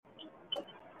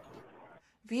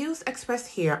Views expressed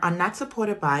here are not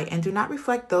supported by and do not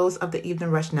reflect those of the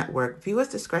Evening Rush Network. Viewers'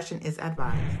 discretion is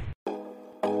advised.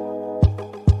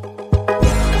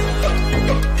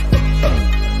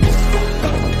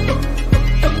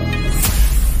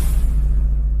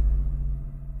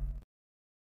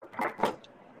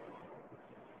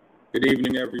 Good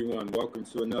evening, everyone. Welcome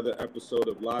to another episode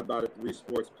of Live by the Three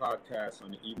Sports Podcast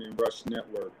on the Evening Rush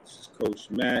Network. This is Coach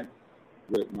Matt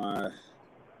with my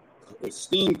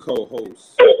esteemed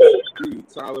co-host,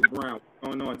 Tyler Brown. What's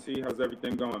going on, T? How's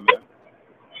everything going, man?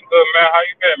 Good, man. How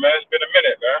you been, man? It's been a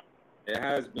minute, man. It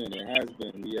has been.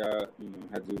 We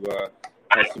had to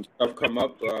had some stuff come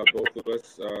up, both of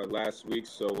us last week,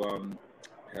 so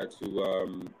had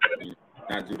to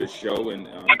not do the show and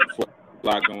a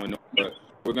lot going on, but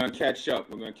we're gonna catch up.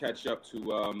 We're gonna catch up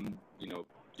to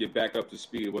get back up to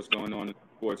speed of what's going on in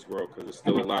the sports world because there's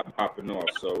still a lot popping off.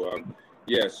 So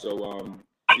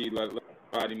let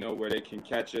everybody know where they can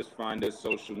catch us, find us,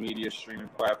 social media, streaming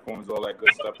platforms, all that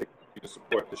good stuff to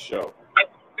support the show.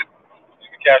 You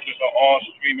can catch us on all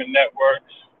streaming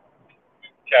networks.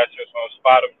 You can catch us on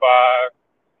Spotify.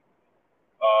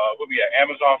 We'll be at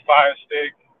Amazon Fire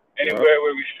Stick. Anywhere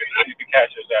where we stream, you can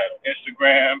catch us at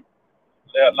Instagram.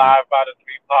 Live by the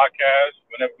Three Podcast.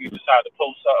 Whenever we decide to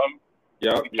post something,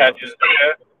 you can catch us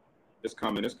there. It's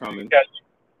coming. You can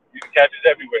catch us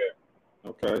everywhere.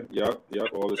 Okay. Yep.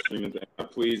 All the streaming.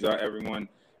 Please, everyone,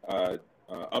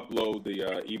 upload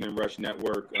the Evening Rush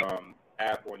Network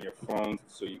app on your phone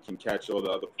so you can catch all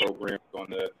the other programs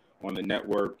on the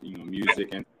network.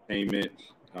 Music, entertainment,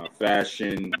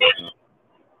 fashion.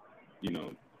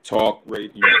 Talk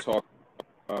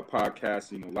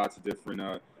podcasts. Lots of different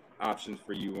options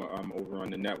for you over on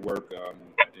the network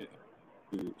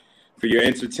for your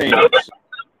entertainment.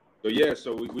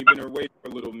 So we've been away for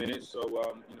a little minute. So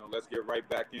let's get right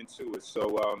back into it.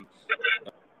 So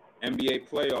NBA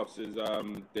playoffs is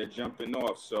they're jumping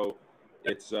off. So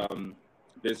it's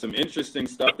there's some interesting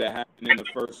stuff that happened in the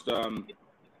first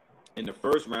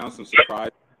round. Some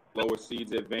surprise lower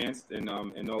seeds advanced and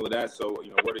all of that. So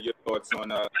what are your thoughts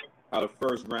on how the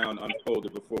first round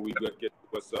unfolded before we get to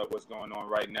what's going on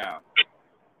right now?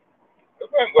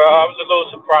 Well, I was a little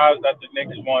surprised that the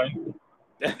Knicks won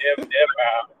their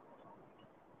round.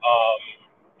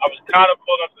 I was kind of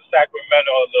pulling up to Sacramento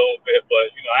a little bit,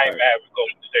 but I ain't mad with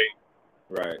Golden State.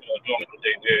 Right. Doing what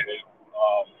they did.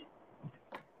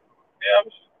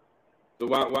 So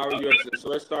why were you upset?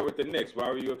 So let's start with the Knicks. Why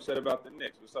were you upset about the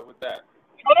Knicks? What's up with that?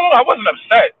 No, I wasn't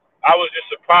upset. I was just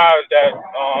surprised that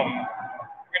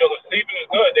the Cleveland is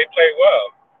good. They played well.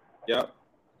 Yep.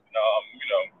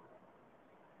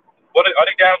 What are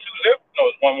they down 2-0? No,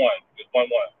 it's 1-1. It's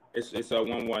 1-1. It's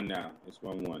 1-1 now. It's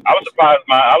 1-1. I was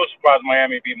surprised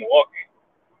Miami beat Milwaukee.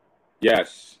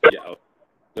 Yes. Yeah.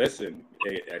 Listen,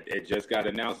 it just got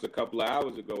announced a couple of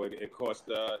hours ago. It cost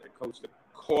the coaching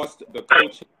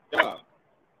job.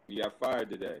 He got fired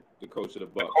today. The coach of the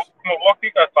Bucks.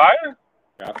 Milwaukee got fired.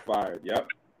 Got fired. Yep.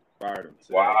 Fired him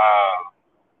today. Wow.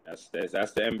 That's the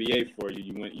NBA for you.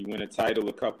 You win a title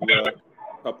a couple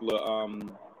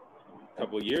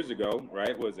of years ago,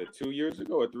 right? Was it 2 years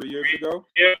ago or 3 years ago?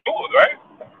 Yeah, right?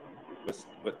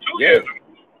 But 2 years.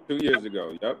 2 years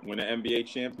ago. Yep. Win an NBA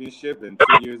championship and 2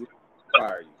 years ago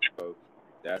fire you. So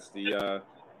that's the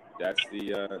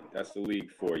league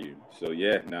for you. So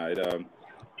yeah, it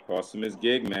cost him his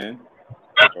gig, man.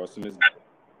 Cost him his.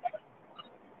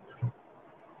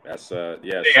 That's So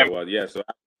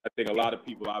I think a lot of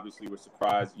people obviously were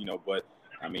surprised, but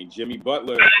I mean Jimmy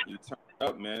Butler, he turned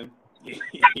up, man. He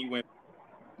went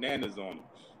bananas on him.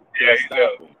 Yeah, he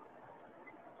stop him.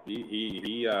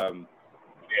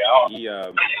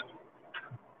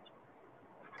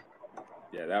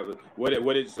 That was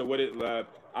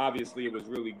obviously it was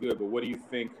really good, but what do you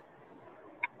think?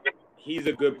 He's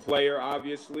a good player,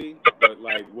 obviously, but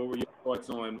what were your thoughts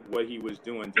on what he was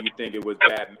doing? Do you think it was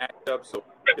bad matchup, so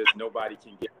just nobody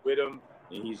can get with him,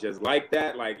 and he's just like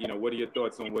that? What are your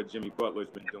thoughts on what Jimmy Butler's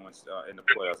been doing in the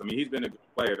playoffs? I mean, he's been a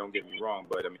good player, don't get me wrong,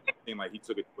 but I mean, it seemed like he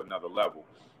took it to another level.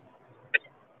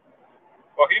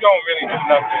 Well, he don't really do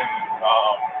nothing.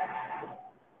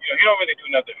 He don't really do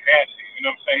nothing fancy. You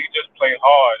know what I'm saying? He just play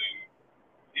hard, and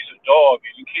he's a dog,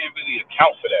 and you can't really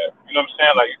account for that. You know what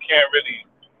I'm saying? You can't really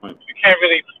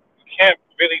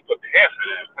prepare for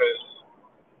that because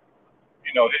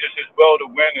his will to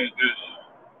win is just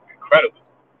incredible.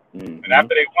 Mm-hmm. And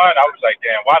after they won, I was like,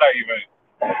 damn, why'd I even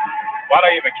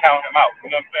count him out?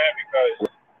 You know what I'm saying? Because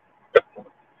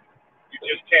you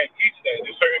just can't teach that.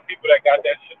 There's certain people that got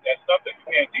that stuff that you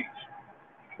can't teach.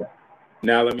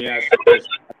 Now let me ask you this: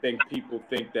 I think people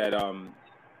think that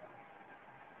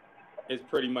it's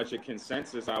pretty much a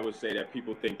consensus, I would say, that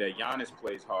people think that Giannis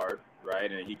plays hard, right?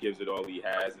 And he gives it all he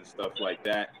has and stuff like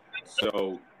that.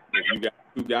 So if you got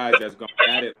two guys that's going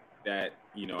at it, that,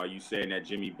 you know, are you saying that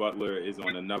Jimmy Butler is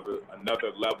on another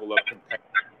level of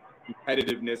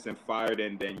competitiveness and fire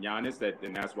than Giannis?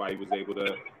 Then that's why he was able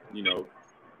to, you know,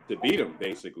 to beat him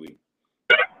basically.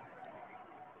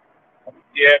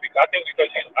 Yeah, because I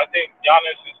think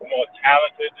Giannis is more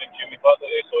talented than Jimmy Butler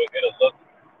is, so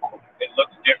it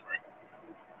looks different.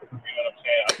 You know what I'm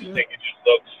saying? I just think it just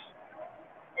looks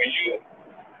when you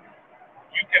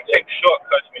can take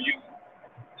shortcuts when you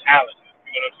talented.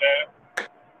 You know what I'm saying?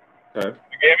 Okay.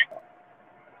 You get me?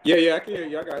 Yeah, I can hear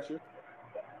you. I got you.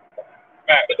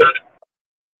 Matt.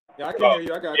 Yeah, I can hear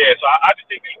you. I got you. Yeah, so I just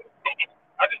think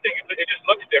it just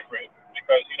looks different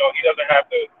because you know he doesn't have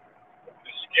the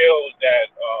skills that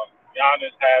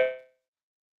Giannis has.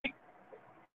 It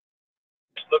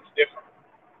just looks different.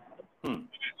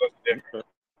 It just looks different.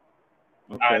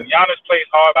 Okay. Giannis plays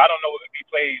hard, but I don't know if he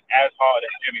plays as hard as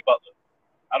Jimmy Butler.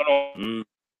 I don't know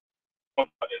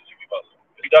as Jimmy Butler.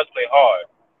 He does play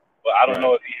hard, but I don't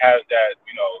know if he has that.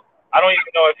 You know, I don't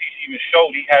even know if he even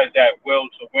showed he has that will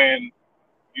to win.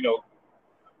 You know,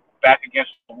 back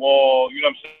against the wall. You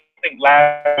know what I'm saying? I think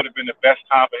last would have been the best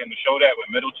time for him to show that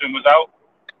when Middleton was out.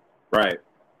 Right.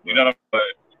 You know what I'm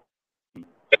saying?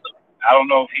 I don't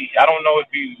know if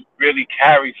he really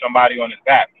carried somebody on his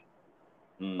back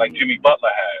like Jimmy Butler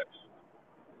has.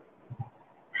 You know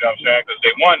what I'm saying? Because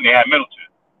they won, they had Middleton.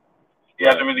 He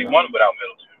hasn't really won without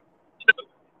Middleton.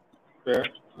 Fair.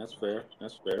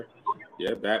 That's fair.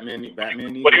 Yeah, Batman needs.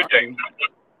 What do you think?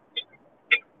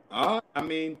 I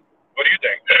mean, what do you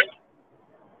think?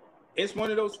 It's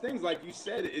one of those things, like you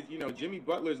said. You know, Jimmy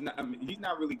Butler's not. I mean, he's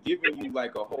not really giving you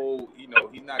like a whole. You know,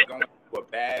 he's not going to a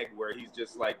bag where he's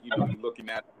just like, you know, you're looking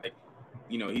at like,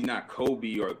 you know, he's not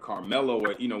Kobe or Carmelo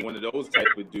or, you know, one of those type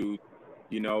of dudes.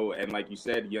 You know, and like you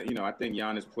said, you know, I think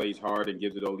Giannis plays hard and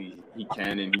gives it all he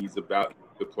can, and he's about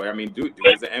to play. I mean, dude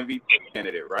is an MVP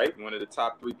candidate, right? One of the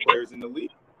top 3 players in the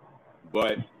league.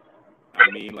 But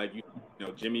I mean, like you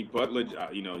know, Jimmy Butler,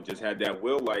 you know, just had that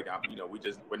will. Like, you know,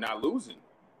 we're not losing.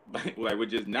 Like we're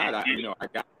just not. I'm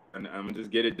gonna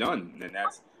just get it done, and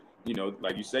that's, you know,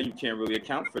 like you say, you can't really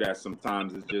account for that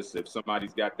sometimes. It's just if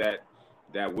somebody's got that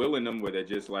will in them, where they're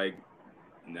just like,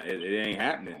 it ain't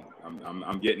happening.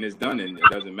 I'm getting this done, and it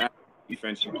doesn't matter.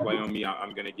 Defense you play on me,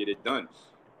 I'm gonna get it done.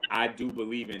 I do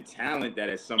believe in talent. That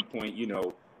at some point, you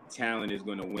know, talent is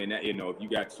gonna win. You know, if you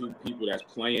got 2 people that's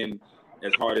playing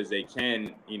as hard as they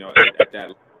can, you know, at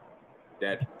that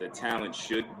the talent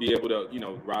should be able to, you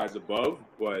know, rise above.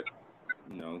 But,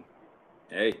 you know,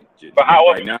 hey. But how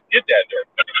often you get that,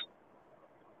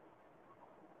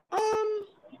 though?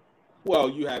 Well,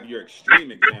 you have your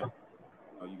extreme example.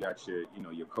 You know, you got your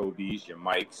Kobe's, your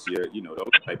Mikes, you know, those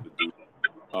type of dudes.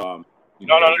 No. I'm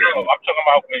talking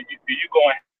about when you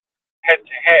going head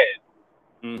to head.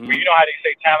 Mm-hmm. When you know how they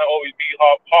say talent always be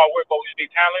hard work always be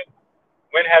talent.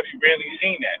 When have you really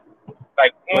seen that?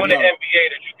 Like on the NBA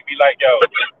that you could be like, yo.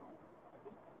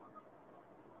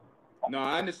 No,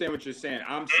 I understand what you're saying.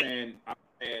 I'm saying,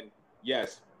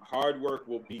 yes, hard work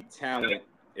will beat talent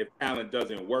if talent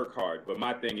doesn't work hard. But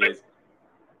my thing is,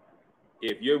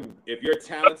 if you're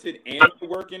talented and you're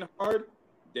working hard,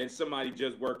 then somebody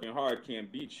just working hard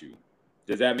can't beat you.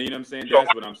 Does that mean I'm saying?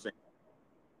 That's what I'm saying.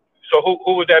 So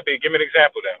who would that be? Give me an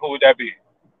example then. Who would that be?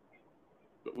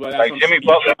 Well, like Jimmy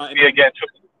Butler be again too.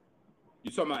 You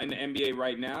talking about in the NBA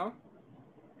right now?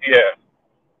 Yeah.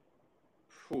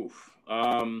 Oof.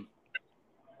 Wow.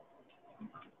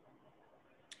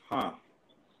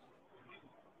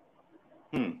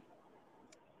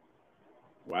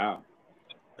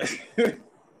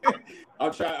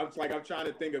 I'm trying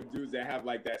to think of dudes that have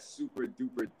like that super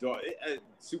duper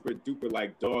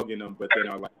like dog in them, but then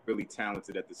are like really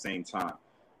talented at the same time.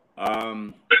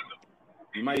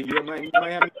 You might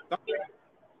have.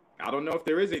 I don't know if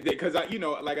there is because you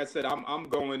know, like I said, I'm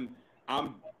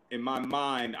in my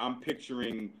mind, I'm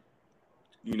picturing,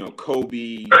 you know,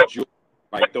 Kobe, Jordan,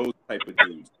 like those type of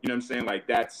dudes. You know what I'm saying? Like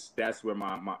that's where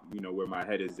my you know, where my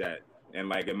head is at. And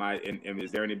like,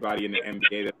 is there anybody in the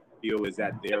NBA that I feel is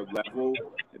at their level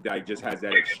that just has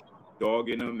that dog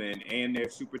in them and they're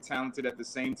super talented at the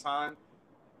same time?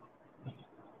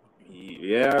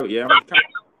 Yeah.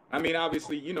 I mean,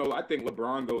 obviously, you know, I think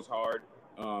LeBron goes hard.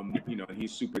 You know,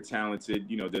 he's super talented.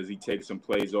 You know, does he take some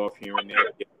plays off here and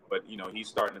there? Yeah, but, you know, he's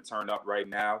starting to turn up right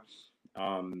now.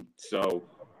 So,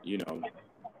 you know,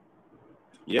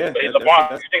 yeah. You think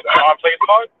LeBron plays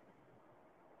hard?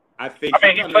 I think. I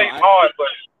mean, he plays hard, but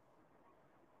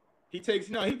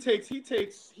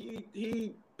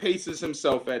he paces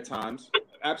himself at times.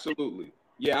 Absolutely.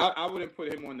 Yeah, I wouldn't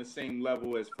put him on the same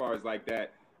level as far as like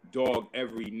that dog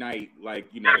every night, like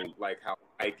like how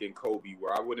Ike and Kobe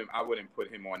were. I wouldn't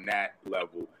put him on that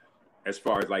level as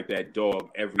far as like that dog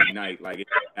every night. Like it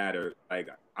doesn't matter. Like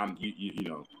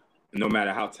no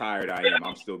matter how tired I am,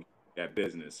 I'm still that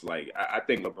business. Like I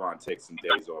think LeBron takes some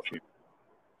days off here.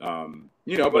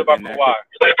 What But about then that Kawhi?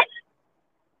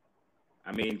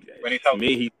 I mean, When he's to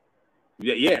healthy? me,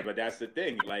 yeah, but that's the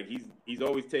thing. Like he's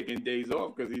always taking days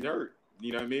off because he's hurt.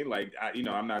 You know what I mean? Like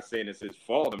I'm not saying it's his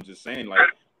fault. I'm just saying like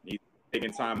he's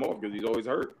taking time off because he's always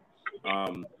hurt.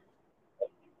 I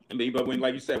mean, but when,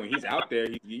 like you said, when he's out there,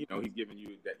 he's giving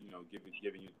you that,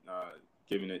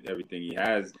 giving it everything he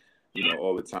has,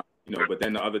 all the time. But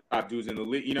then the other top dudes in the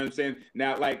league, you know what I'm saying?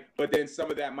 Now, like, but then some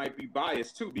of that might be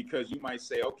biased too, because you might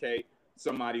say, okay,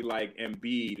 somebody like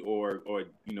Embiid or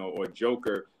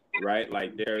Joker, right?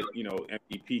 Like they're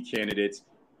MVP candidates,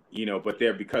 but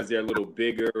because they're a little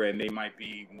bigger and they might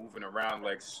be moving around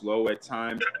like slow at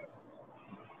times.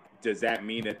 Does that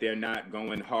mean that they're not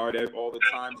going hard all the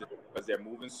time just because they're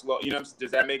moving slow? Does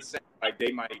that make sense? Like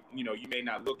they might, you may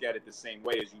not look at it the same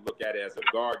way as you look at it as a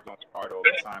guard going hard all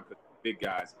the time because big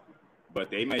guys,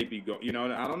 but they may be going.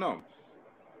 I don't know.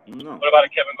 What about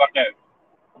Kevin Garnett?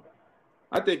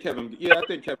 I think Kevin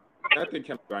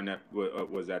Garnett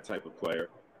was that type of player.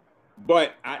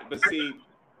 But see,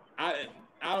 I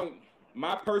don't.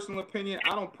 My personal opinion,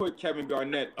 I don't put Kevin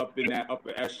Garnett up in that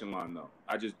upper echelon though.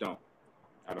 I just don't.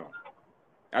 I don't.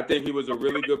 I think he was a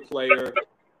really good player.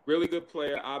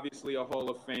 Obviously a Hall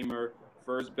of Famer,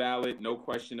 first ballot, no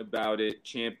question about it,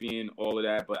 champion, all of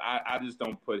that. But I just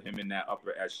don't put him in that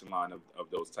upper echelon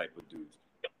of those type of dudes.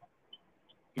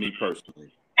 Me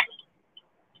personally.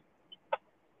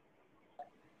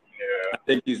 Yeah.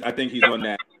 I think he's on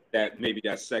that maybe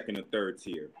that second or third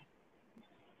tier.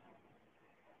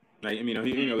 Like,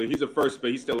 he's a first,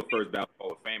 but he's still a first ballot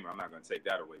Hall of Famer. I'm not going to take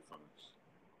that away from him.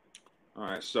 All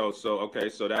right, so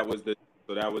that was the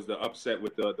upset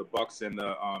with the Bucks and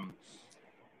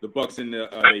the Bucks and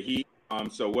the Heat.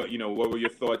 So what were your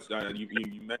thoughts? You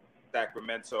mentioned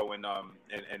Sacramento and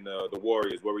the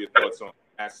Warriors. What were your thoughts on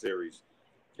that series?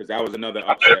 Because that was another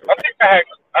upset. Right?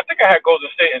 I think I had Golden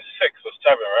State in 6 or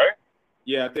 7, right?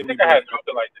 Yeah, I think I had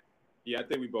something like that. Yeah, I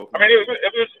think we both. I mean, it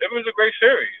was a great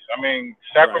series. I mean,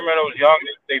 Sacramento was young.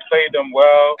 They played them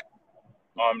well.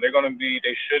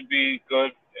 They should be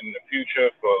good in the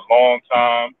future for a long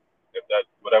time. If that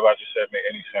whatever I just said made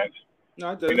any sense.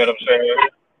 No, it does. You know what I'm saying?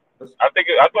 I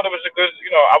thought it was a good.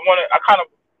 I kind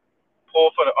of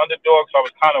pulled for the underdog, so I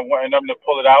was kind of wanting them to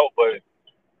pull it out, but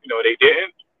they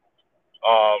didn't.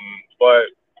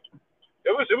 But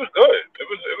it was good. It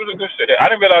was a good shit.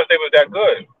 I didn't realize they was that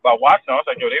good. By watching, I was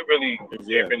like, yo, they're really good.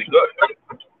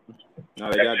 No,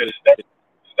 they got good.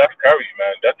 Steph Curry,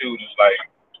 man, that dude is like.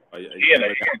 He in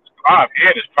his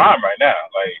prime right now.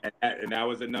 Like, and that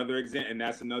was another example, and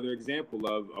that's another example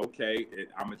of okay,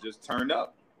 I'm gonna just turn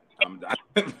up. I'm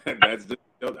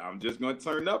just gonna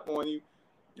turn up on you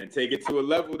and take it to a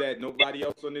level that nobody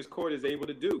else on this court is able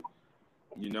to do.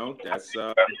 That's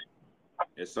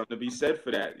there's something to be said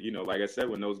for that. Like I said,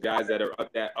 when those guys that are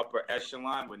up that upper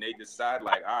echelon, when they decide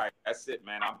like, all right, that's it,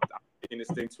 man, I'm taking this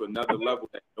thing to another level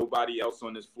that nobody else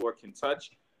on this floor can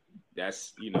touch.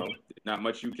 That's not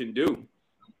much you can do.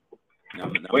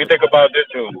 What do you think about this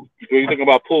dude? What do you think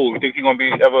about Poole? You think he's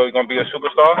ever gonna be a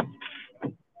superstar?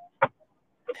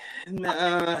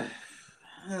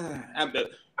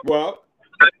 Well,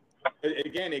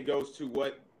 again, it goes to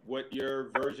what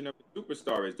your version of a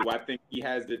superstar is. Do I think he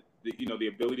has the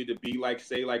ability to be like,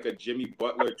 say, like a Jimmy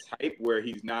Butler type, where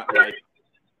he's not like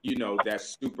that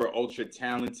super ultra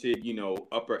talented,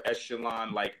 upper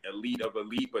echelon, like elite of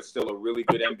elite, but still a really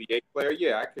good NBA player?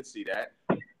 Yeah, I could see that.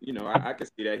 I could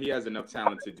see that. He has enough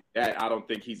talent to do that. I don't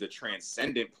think he's a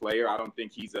transcendent player. I don't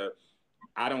think he's a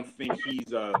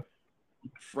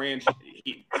franchise.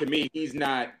 To me, he's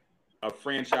not a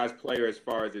franchise player as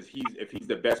far as if he's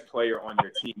the best player on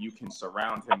your team, you can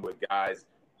surround him with guys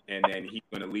and then he's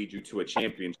going to lead you to a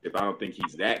championship. I don't think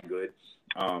he's that good.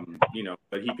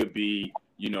 But he could be,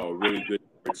 a really good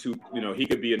number two. He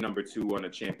could be a number 2 on a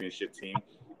championship team.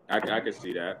 I could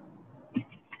see that.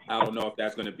 I don't know if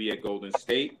that's going to be at Golden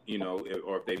State,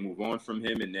 or if they move on from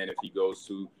him, and then if he goes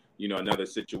to, another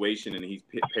situation and he's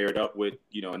paired up with,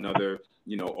 another,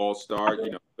 all-star,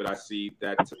 but I see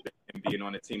that him being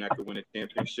on a team that could win a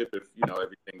championship if,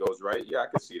 everything goes right. Yeah, I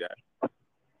could see that.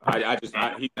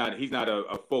 He's not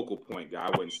a focal point guy.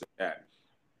 I wouldn't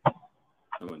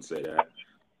say that.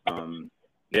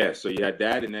 Yeah, so you had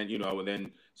that, and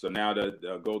then so now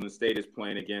the Golden State is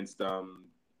playing against the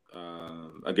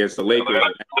Lakers.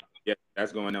 Yeah,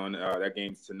 that's going on. That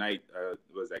game's tonight.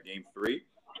 Was that game 3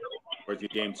 or is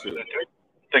it game 2? I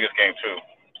think it's game 2.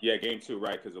 Yeah, game 2,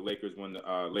 right? Because the Lakers won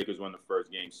the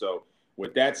first game. So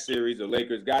with that series, the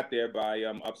Lakers got there by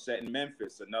upsetting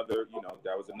Memphis. Another,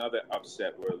 that was another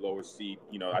upset where a lower seed.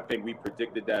 I think we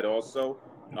predicted that also.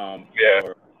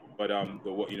 Yeah. But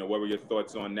what were your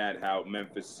thoughts on that? How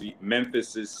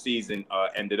Memphis's season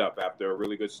ended up after a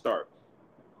really good start?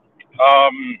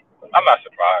 I'm not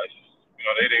surprised.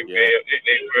 They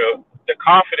real. The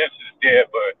confidence is there,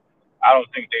 but I don't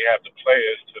think they have the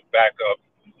players to back up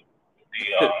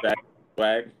the. Back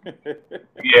flag.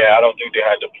 Yeah, I don't think they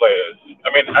had the players. I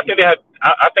mean, I think they had.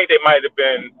 I think they might have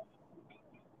been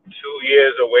 2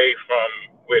 years away from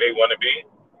where they want to be.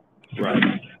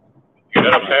 Right. You know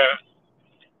what I'm saying?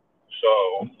 So,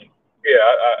 yeah,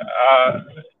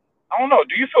 I don't know.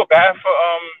 Do you feel bad for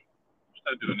what's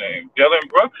that dude's name? Dylan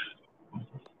Brooks?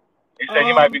 He said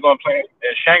he might be going to play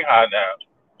in Shanghai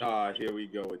now. Here we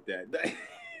go with that.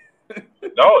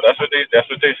 No, that's what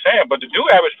they're saying. But the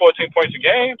dude averaged 14 points a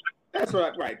game. That's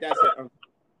right. That's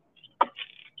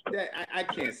I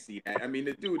can't see that. I mean,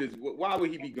 the dude is. Why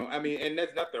would he be going? I mean, and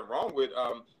there's nothing wrong with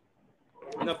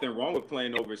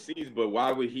playing overseas, but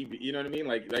why would he be? You know what I mean?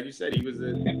 Like you said, he was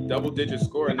a double-digit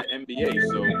scorer in the NBA.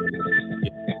 So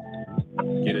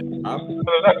get a job.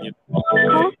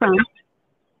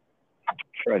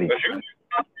 Freddie.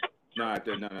 No,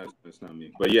 that's not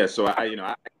me. But yeah, so I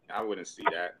wouldn't see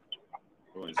that.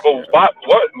 But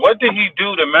what did he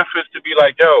do to Memphis to be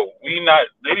like, yo, they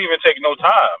didn't even take no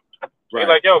time. Right. They're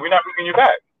like, yo, we're not bringing you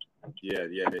back. Yeah,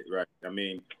 right. I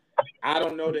mean, I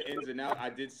don't know the ins and outs. I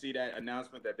did see that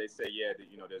announcement that they say,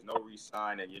 there's no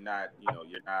re-sign and you're not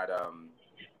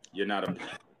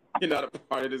a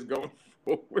part of this going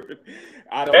forward.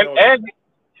 I don't know. And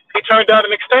he turned down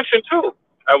an extension too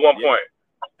at one point.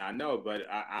 I know, but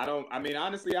I don't. I mean,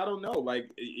 honestly, I don't know. Like,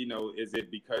 is it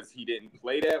because he didn't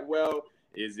play that well?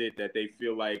 Is it that they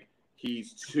feel like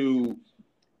he's too?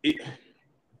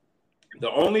 The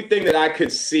only thing that I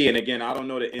could see, and again, I don't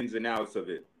know the ins and outs of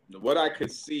it. What I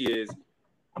could see is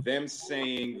them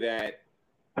saying that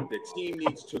the team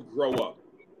needs to grow up,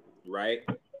 right?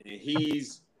 And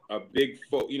he's a big,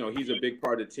 he's a big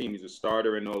part of the team. He's a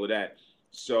starter and all of that.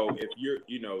 So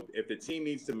if the team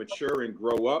needs to mature and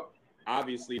grow up,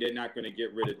 obviously they're not going to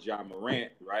get rid of Ja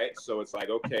Morant, right? So it's like,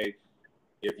 okay,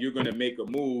 if you're going to make a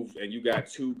move and you got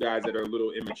two guys that are a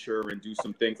little immature and do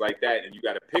some things like that, and you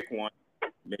got to pick one,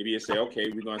 maybe you say, okay,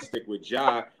 we're going to stick with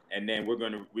Ja, and then we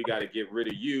got to get rid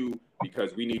of you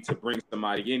because we need to bring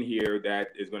somebody in here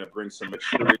that is going to bring some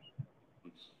maturity,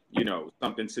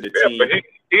 something to the team. But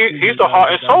he's the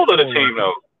heart and soul of the team,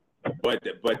 though. But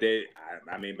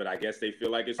I guess they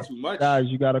feel like it's too much. Guys,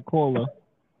 you got a caller.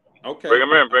 Okay. Bring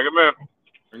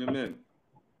him in.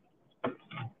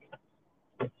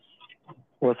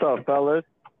 What's up, fellas?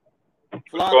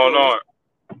 What's going on?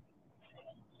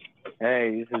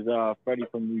 Hey, this is Freddie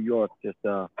from New York, just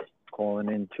calling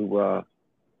in to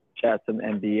chat some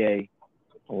NBA.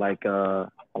 I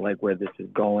like where this is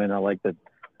going. I like the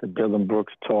Dylan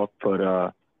Brooks talk,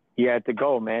 but he had to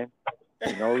go, man.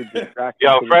 Yo,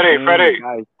 Freddie.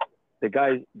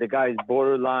 The guy's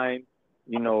borderline,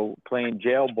 playing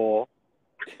jail ball,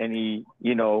 and he,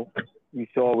 you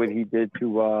saw what he did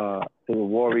to the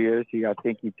Warriors. I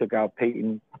think he took out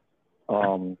Peyton,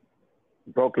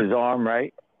 broke his arm,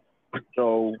 right?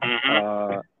 So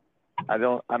I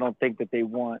don't think that they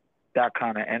want that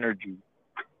kind of energy.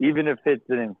 Even if it's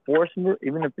an enforcer,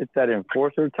 even if it's that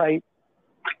enforcer type,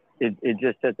 it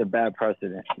just sets a bad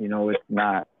precedent.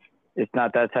 It's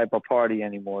not that type of party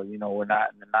anymore. We're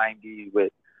not in the 90s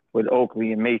with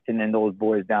Oakley and Mason and those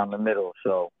boys down the middle.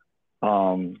 So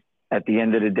at the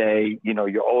end of the day,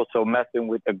 you're also messing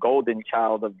with the golden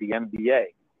child of the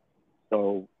NBA.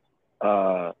 So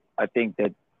I think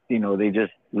that, they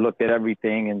just looked at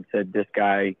everything and said, this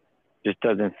guy just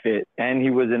doesn't fit. And he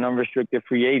was an unrestricted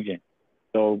free agent.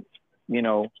 So,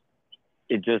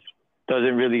 it just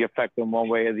doesn't really affect them one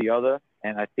way or the other.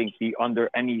 And I think he, under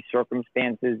any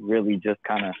circumstances, really just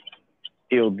kind of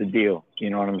sealed the deal.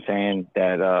 You know what I'm saying?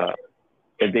 That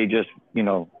they just,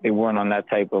 they weren't on that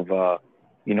type of,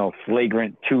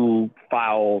 flagrant two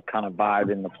foul kind of vibe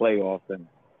in the playoffs and,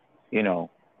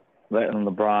 letting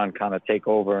LeBron kind of take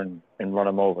over and run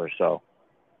him over. So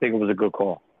I think it was a good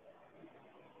call.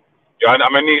 Yeah, I'm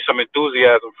going to need some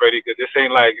enthusiasm, Freddie, because this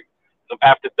ain't like some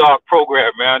after dark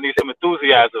program, man. I need some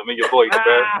enthusiasm in your voice,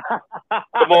 man.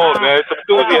 Come on, man. Some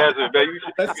enthusiasm, man. You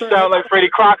sound like Freddie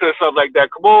Crocker or something like that.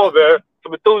 Come on, man.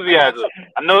 Some enthusiasm.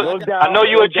 I know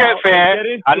you're a Jet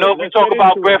fan. I know if we talk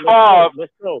about Brett Favre,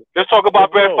 let's talk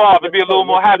about Brett Favre to be a little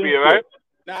more happier, right?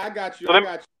 Nah, I got you.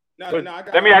 No.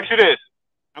 Let me ask you this.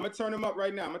 I'm gonna turn him up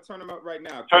right now. Turn him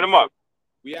up.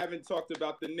 We haven't talked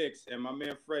about the Knicks, and my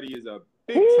man Freddie is a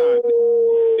big time.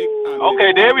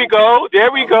 Okay, there we go.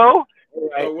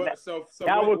 Right.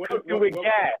 Now we're cooking with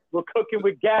gas. We're cooking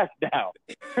with gas now.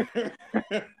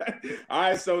 All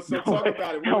right, so talk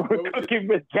about it. We're cooking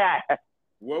with gas.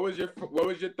 What was your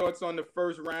thoughts on the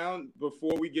first round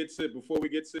before we get to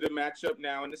the matchup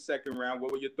now in the second round?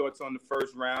 What were your thoughts on the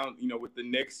first round? With the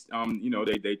Knicks,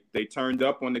 they turned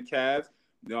up on the Cavs.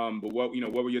 But what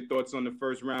were your thoughts on the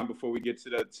first round before we get to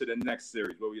the next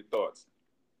series? What were your thoughts?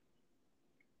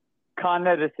 Con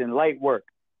Edison, light work.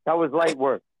 That was light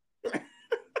work.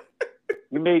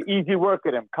 We made easy work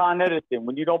of them. Con Edison,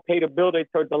 when you don't pay the bill, they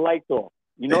turn the lights off.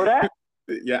 You know that?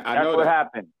 Yeah, I know that. That's what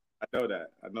happened. I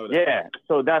know that. Yeah,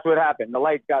 so that's what happened. The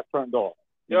lights got turned off.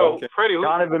 Yo, Freddie,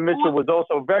 Donovan Mitchell was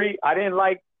also I didn't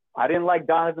like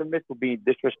Donovan Mitchell being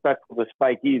disrespectful to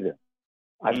Spike either.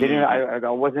 I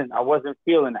wasn't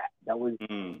feeling that. That was,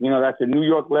 that's a New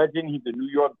York legend. He's a New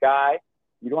York guy.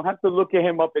 You don't have to look at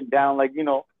him up and down like,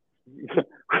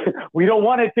 we don't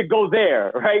want it to go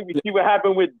there, right? We see what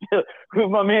happened with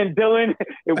my man Dylan.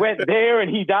 It went there and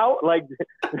he's out. Like,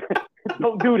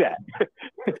 don't do that.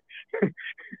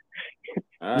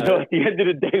 At the end of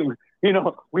the day,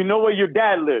 we know where your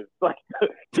dad lives. Like,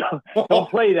 don't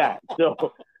play that.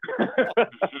 So.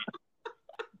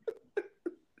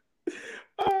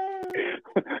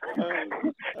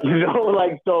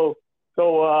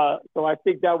 So I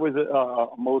think that was a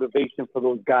motivation for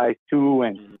those guys too,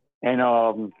 and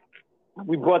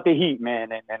we brought the heat,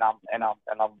 man, and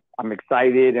I'm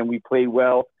excited, and we played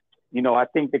well. I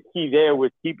think the key there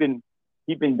was keeping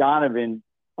Donovan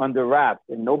under wraps,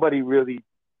 and nobody really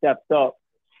stepped up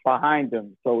behind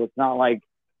him. So it's not like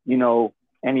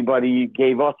anybody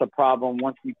gave us a problem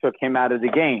once we took him out of the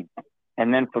game.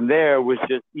 And then from there, it was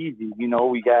just easy.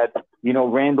 We got,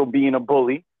 Randall being a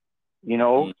bully,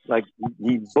 like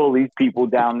he bullies people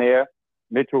down there.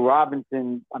 Mitchell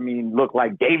Robinson, looked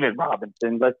like David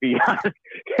Robinson, let's be honest.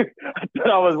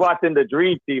 I was watching the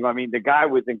Dream Team. The guy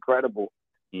was incredible.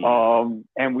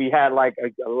 And we had like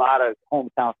a lot of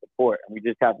hometown support, and we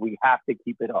have to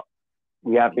keep it up.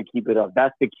 We have to keep it up.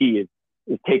 That's the key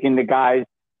is taking the guys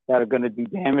that are going to do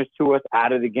damage to us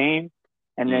out of the game,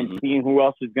 and then seeing who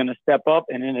else is going to step up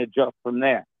and then adjust from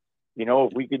there.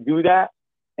 If we could do that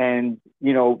and,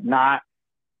 not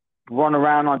run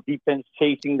around on defense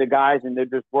chasing the guys and they're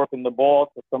just working the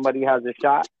ball so somebody has a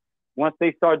shot. Once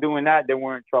they start doing that, then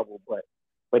we're in trouble. But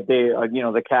they,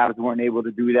 the Cavs weren't able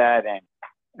to do that,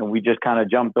 and we just kind of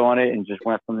jumped on it and just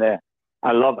went from there.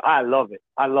 I love it.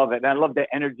 I love it. And I love the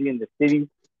energy in the city.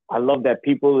 I love that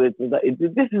people. This is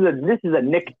a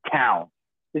Knicks town.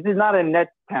 This is not a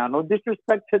Nets town. No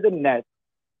disrespect to the Nets,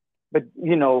 but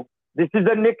this is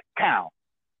a Knicks town.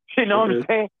 You know what I'm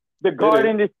saying? The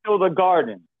Garden is still the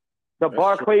Garden. The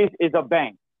Barclays is a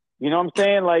bank. You know what I'm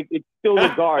saying? Like, it's still the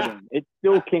Garden. It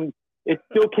still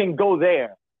can go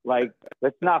there. Like,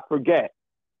 let's not forget.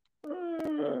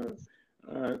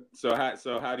 So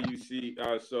how do you see?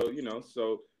 All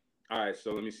right.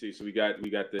 So let me see. So we got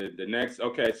the next.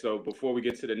 Okay. So before we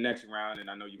get to the next round, and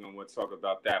I know you're gonna want to talk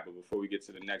about that, but before we get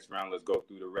to the next round, let's go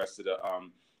through the rest of the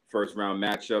first round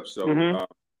matchup. So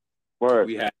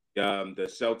we had the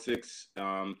Celtics.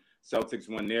 Celtics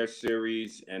won their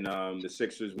series, and the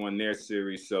Sixers won their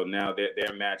series. So now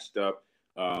they're matched up.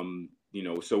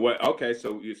 So what? Okay.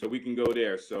 So we can go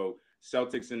there. So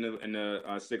Celtics and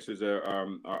the Sixers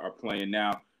are playing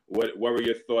now. What were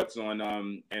your thoughts on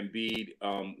Embiid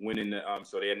winning the?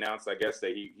 So they announced, I guess,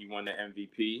 that he won the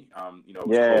MVP. It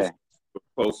was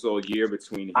close all year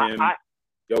between him,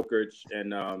 Jokic,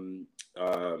 and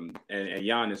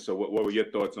Giannis. So what were your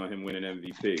thoughts on him winning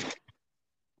MVP?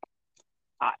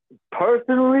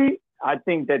 Personally, I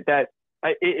think that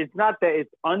it's not that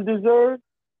it's undeserved,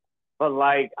 but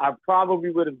like I probably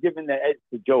would have given the edge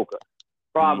to Joker.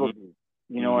 Probably,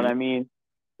 you know what I mean?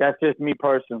 That's just me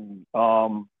personally.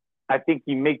 I think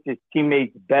he makes his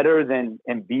teammates better than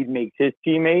Embiid makes his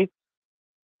teammates.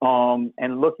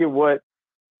 And look at what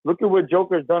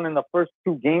Joker's done in the first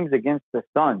two games against the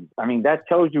Suns. That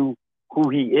tells you who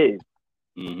he is,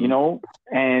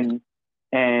 and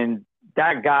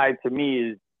that guy to me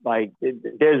is like,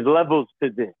 there's levels to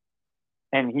this,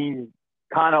 and he's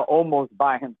kind of almost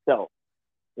by himself.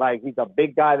 Like, he's a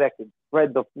big guy that can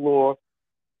spread the floor,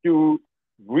 shoot,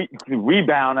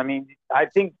 rebound. I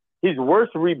think his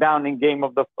worst rebounding game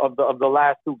of the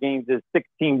last two games is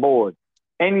 16 boards,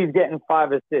 and he's getting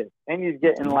 5 assists, and he's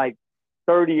getting like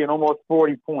 30 and almost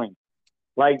 40 points.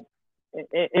 Like,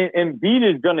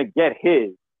 Embiid is gonna get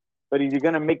his, but he's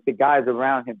gonna make the guys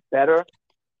around him better.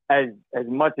 as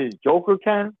much as Joker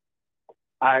can,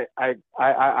 I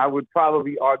would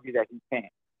probably argue that he can.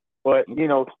 But,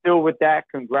 still with that,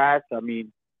 congrats. I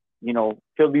mean,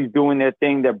 Philly's doing their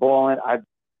thing. They're balling.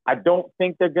 I don't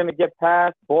think they're going to get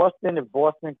past Boston if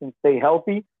Boston can stay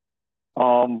healthy,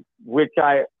 which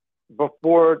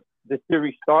before the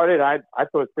series started, I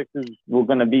thought Sixers were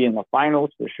going to be in the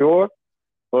finals for sure.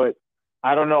 But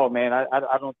I don't know, man.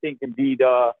 I don't think Embiid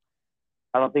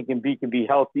can be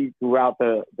healthy throughout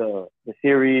the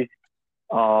series.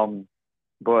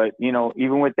 But,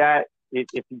 even with that,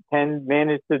 if he can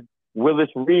manage to Willis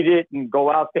read it and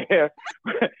go out there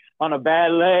on a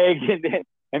bad leg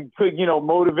and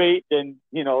motivate, then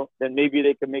maybe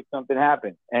they can make something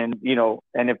happen. And,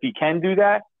 and if he can do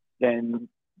that, then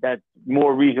that's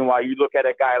more reason why you look at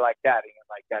a guy like that and you're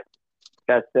like,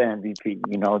 that's the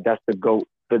MVP, that's the GOAT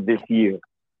for this year.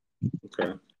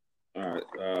 Okay. All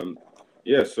right.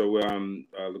 Yeah, so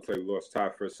looks like we lost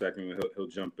Todd for a second. He'll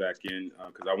jump back in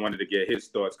because I wanted to get his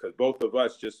thoughts because both of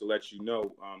us, just to let you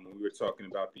know, when we were talking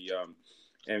about the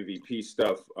MVP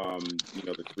stuff,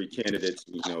 the three candidates,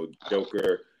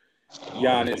 Joker,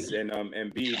 Giannis, and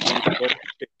Embiid, we both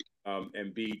picked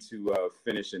Embiid to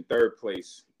finish in third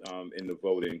place in the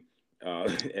voting.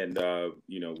 And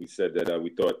we said that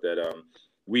we thought that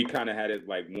we kind of had it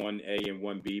like 1A and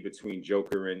 1B between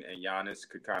Joker and Giannis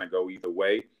could kind of go either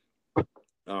way.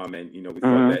 And we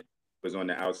thought that was on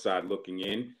the outside looking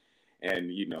in,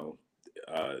 and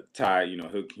Ty,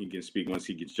 he can speak once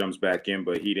he jumps back in,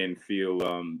 but he didn't feel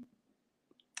that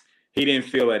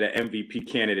an MVP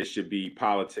candidate should be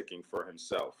politicking for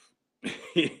himself.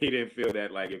 He didn't feel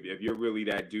that like if you're really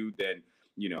that dude, then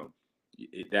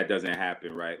that doesn't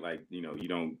happen, right? Like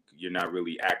you're not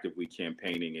really actively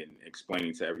campaigning and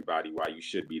explaining to everybody why you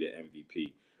should be the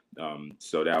MVP.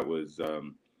 So that was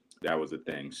a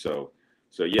thing. So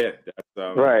yeah,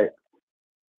 that's right.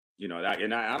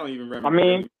 I don't even remember. I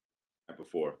mean, that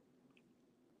before.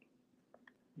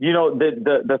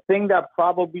 The thing that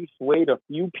probably swayed a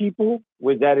few people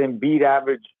was that Embiid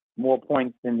averaged more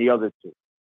points than the other two.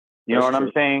 You know what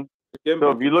I'm saying?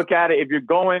 So if you look at it, if you're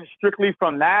going strictly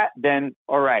from that, then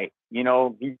all right, he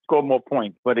scored more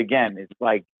points. But again, it's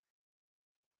like,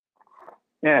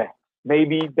 yeah,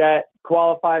 maybe that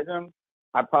qualifies him.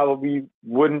 I probably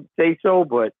wouldn't say so,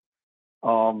 but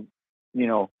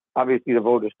obviously the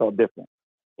voters felt different.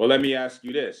 Well, let me ask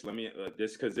you this.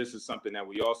 Because this is something that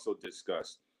we also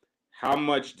discussed. How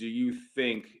much do you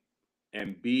think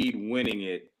Embiid winning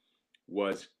it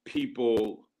was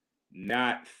people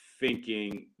not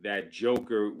thinking that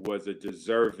Joker was a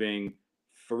deserving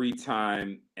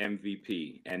 3-time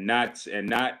MVP, and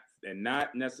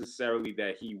not necessarily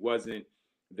that he wasn't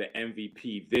the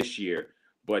MVP this year,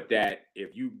 but that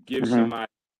if you give somebody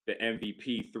the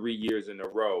MVP 3 years in a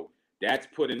row, that's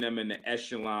putting them in the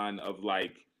echelon of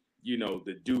like,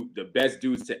 the best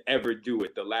dudes to ever do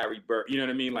it, the Larry Bird, you know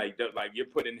what I mean? Like you're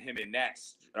putting him in that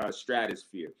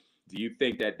stratosphere. Do you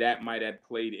think that might have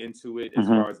played into it as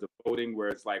far as the voting, where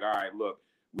it's like, all right, look,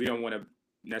 we don't want to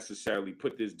necessarily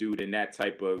put this dude in that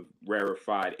type of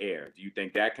rarefied air? Do you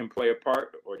think that can play a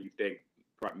part, or do you think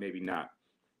maybe not?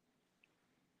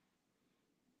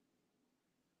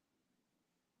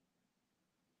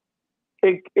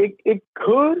 It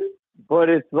could, but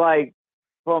it's like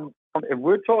if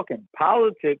we're talking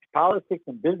politics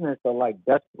and business are like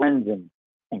best friends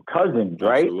and cousins,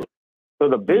 right? Absolutely. So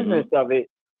the business of it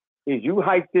is you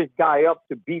hype this guy up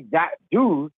to be that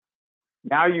dude.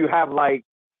 Now you have like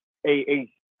a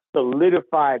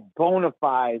solidified, bona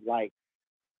fide, like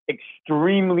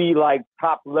extremely like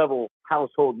top level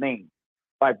household name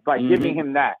by giving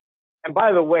him that. And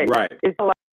by the way, right, it's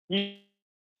like he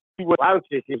was out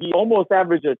this year. He almost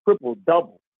averaged a triple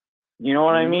double. You know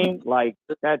what I mean? Like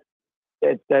that's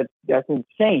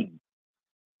insane.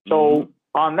 So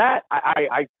on that,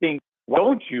 I think,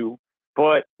 don't you?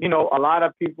 But a lot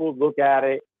of people look at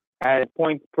it as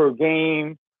points per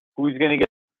game, who's going to get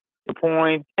the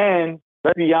points. And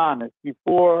let's be honest,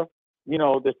 before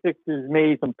the Sixers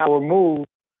made some power moves,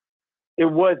 it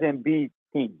was Embiid's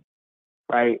team,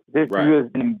 right? This was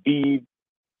Embiid's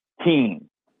team.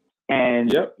 And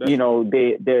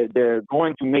they're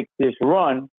going to make this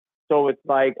run. So it's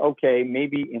like, okay,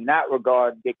 maybe in that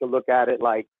regard, they could look at it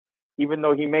like, even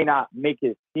though he may not make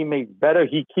his teammates better,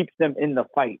 he keeps them in the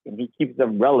fight and he keeps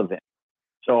them relevant.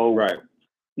 So,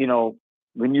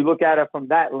 when you look at it from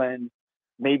that lens,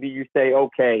 maybe you say,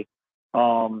 okay,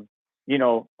 the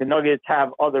Nuggets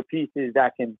have other pieces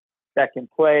that can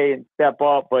play and step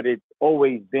up, but it's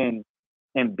always been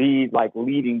Embiid like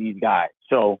leading these guys.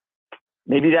 So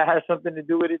maybe that has something to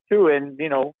do with it too. And,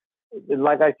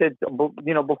 like I said,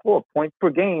 before, points per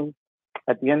game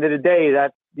at the end of the day,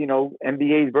 that's,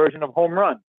 NBA's version of home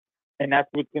run. And that's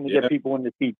what's going to get people in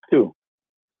the seats too.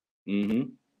 Mm-hmm.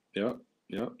 Yep.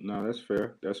 No, that's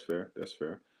fair.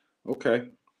 Okay.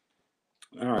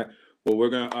 All right. Well, we're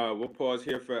gonna we'll pause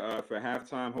here for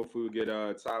halftime. Hopefully, we'll get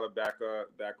Tyler back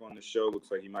on the show.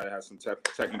 Looks like he might have had some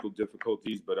technical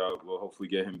difficulties, but we'll hopefully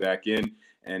get him back in,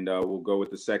 and we'll go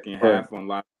with the second half on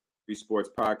Live Sports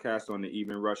Podcast on the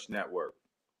Even Rush Network.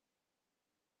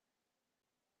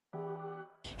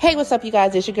 Hey, what's up, you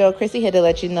guys? It's your girl, Chrissy, here to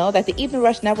let you know that the Even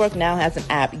Rush Network now has an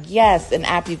app. Yes, an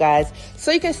app, you guys. So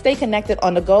you can stay connected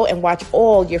on the go and watch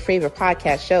all your favorite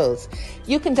podcast shows.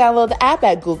 You can download the app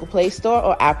at Google Play Store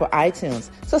or Apple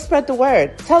iTunes. So spread the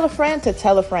word. Tell a friend to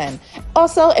tell a friend.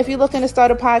 Also, if you're looking to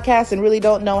start a podcast and really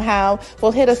don't know how,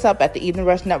 well, hit us up at the Even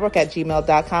Rush Network at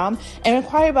gmail.com and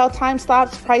inquire about time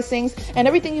slots, pricings, and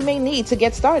everything you may need to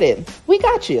get started. We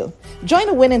got you. Join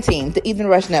the winning team, the Even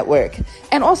Rush Network.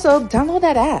 And also, download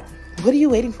that app. What are you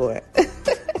waiting for?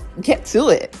 Get to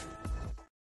it.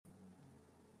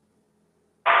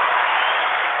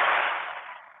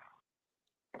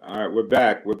 All right, we're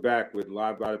back. We're back with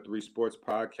Live by the 3 Sports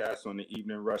Podcast on the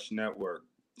Evening Rush Network.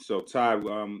 So, Ty,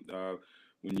 when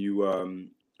you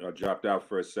dropped out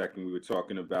for a second, we were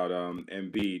talking about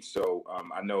Embiid. So,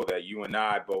 I know that you and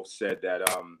I both said that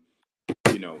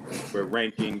we're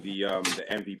ranking the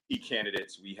MVP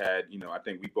candidates. We had, I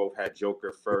think we both had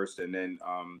Joker first, and then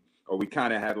or we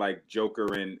kind of had like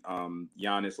Joker and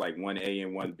Giannis like 1A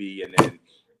and 1B, and then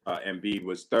Embiid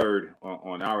was third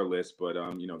on our list, but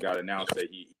got announced that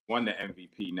he won the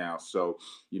MVP now. So,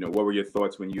 what were your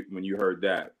thoughts when you heard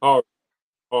that?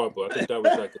 Horrible. I think that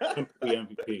was like a sympathy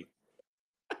MVP.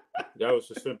 That was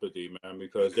a sympathy, man,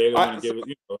 because they didn't want to give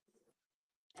it.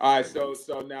 All right, so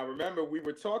now remember we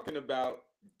were talking about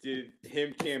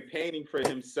him campaigning for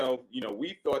himself.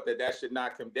 We thought that should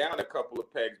knock him down a couple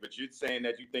of pegs, but you're saying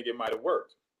that you think it might have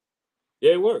worked.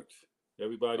 Yeah, it worked.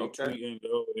 Everybody tweeting,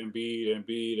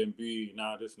 Embiid.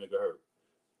 Nah, this nigga hurt.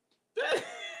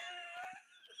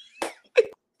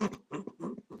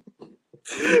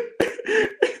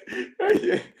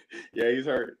 yeah, he's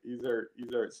hurt.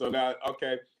 So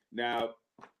now,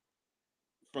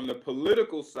 from the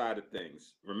political side of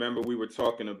things, remember we were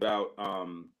talking about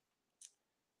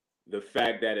the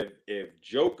fact that if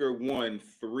Joker won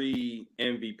 3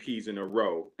 MVPs in a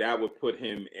row, that would put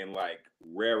him in like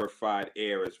rarefied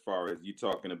air as far as you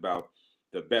talking about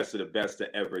the best of the best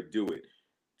to ever do it.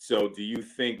 So do you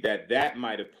think that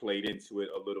might have played into it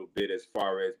a little bit as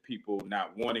far as people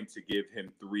not wanting to give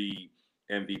him 3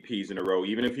 MVPs in a row,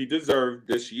 even if he deserved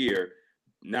this year,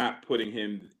 not voting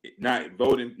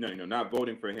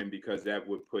for him because that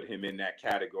would put him in that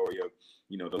category of,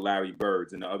 the Larry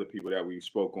Birds and the other people that we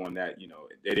spoke on that,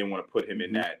 they didn't want to put him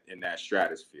in that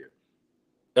stratosphere.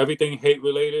 Everything hate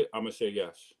related, I'm gonna say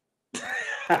yes.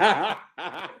 I'm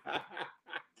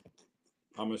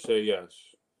gonna say yes.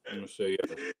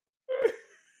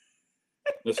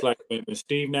 It's like when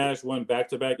Steve Nash won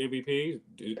back-to-back MVPs.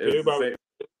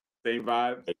 Same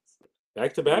vibes.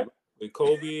 Back-to-back with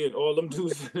Kobe and all them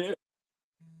dudes in it.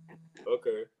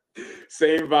 Okay.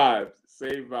 Same vibes.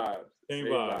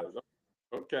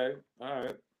 Okay.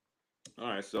 All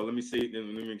right. So let me see. Let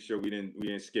me make sure we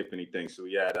didn't skip anything. So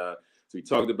we had so we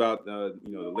talked about the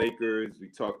Lakers. We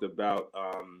talked about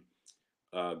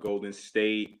Golden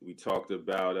State. We talked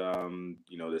about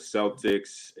the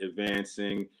Celtics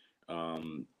advancing.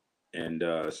 And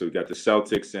so we got the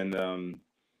Celtics and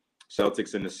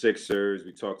the Sixers.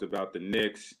 We talked about the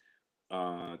Knicks.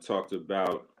 Talked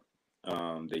about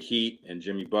the Heat and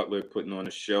Jimmy Butler putting on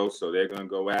a show. So they're gonna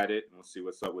go at it. We'll see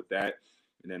what's up with that.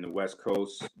 And then the West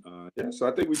Coast. So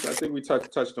I think we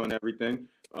touched on everything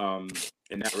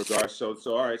in that regard. So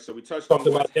all right. So we touched on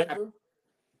about Denver.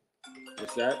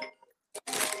 What's that?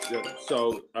 Yeah,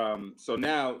 so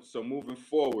moving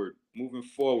forward,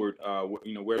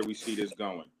 where do we see this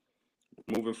going?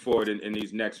 Moving forward in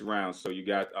these next rounds. So you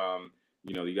got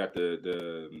you got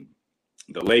the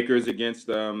Lakers against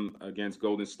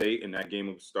Golden State, and that game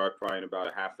will start probably in about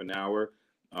a half an hour.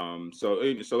 So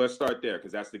let's start there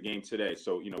because that's the game today.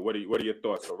 So what are your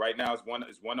thoughts? So right now it's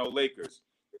 1-0 Lakers.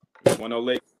 1-0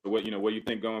 Lakers. So what do you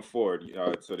think going forward?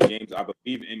 So the games I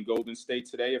believe in Golden State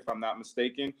today, if I'm not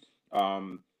mistaken.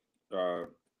 So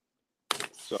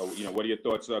what are your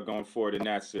thoughts going forward in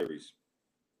that series?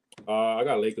 I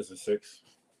got Lakers in 6.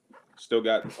 Still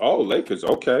got Lakers.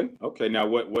 Okay. Now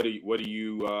why?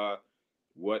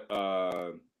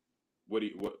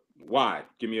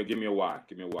 Give me a why.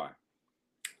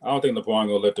 I don't think LeBron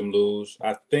gonna let them lose.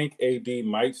 I think AD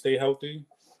might stay healthy.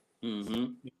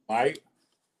 Mm-hmm. He might.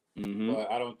 Mm-hmm.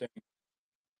 But I don't think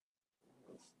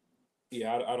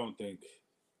Yeah, I don't think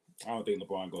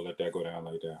LeBron gonna let that go down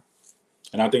like that.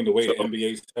 And I think the way the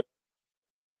NBA set.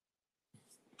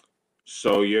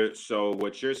 So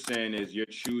what you're saying is you're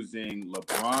choosing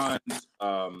LeBron's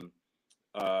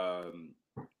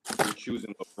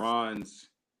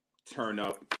turn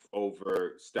up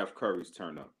over Steph Curry's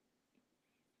turn up.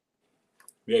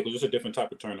 Yeah, because it's a different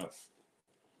type of turn up.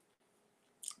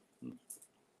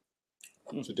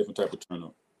 It's a different type of turn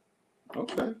up.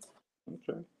 Okay.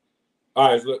 All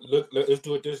right, let's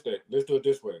do it this day. Let's do it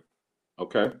this way.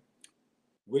 Okay.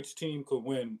 Which team could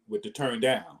win with the turn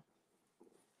down?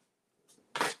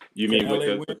 You mean with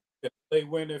LA win? Can LA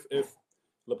win if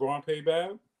LeBron play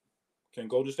bad? Can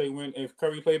Golden State win if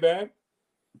Curry play bad?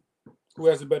 Who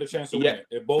has a better chance to win it?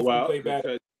 If both can play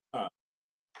bad.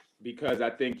 Because I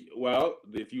think,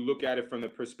 if you look at it from the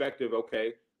perspective,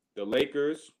 okay, the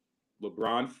Lakers,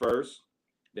 LeBron first,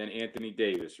 then Anthony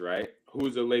Davis, right?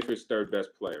 Who's the Lakers' third best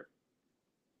player?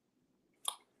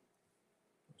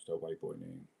 What's that white boy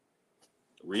name?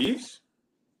 Reeves?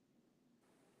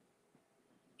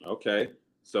 Okay.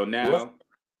 So now,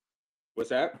 what's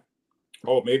that?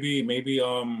 Oh, maybe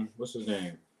what's his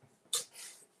name?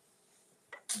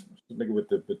 The nigga with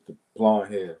the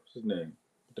blonde hair. What's his name?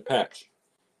 The patch.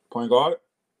 Point guard?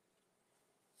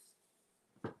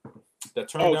 That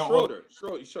turned down.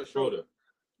 Schroeder.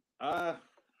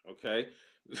 Okay.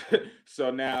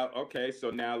 So now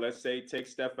let's say take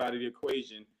Steph out of the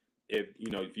equation. If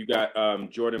you got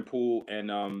Jordan Poole and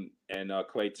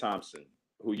Klay Thompson,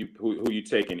 who you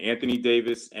taking? Anthony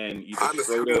Davis and either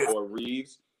Schroeder or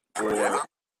Reeves, or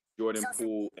Jordan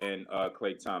Poole and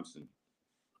Klay Thompson?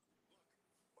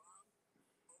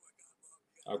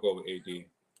 I'll go with AD.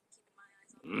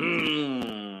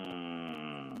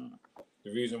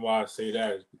 The reason why I say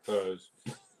that is because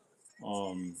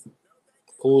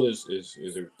Poole is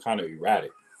a kind of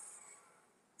erratic.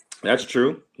 That's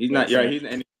true. He's not. Yeah,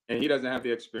 and he doesn't have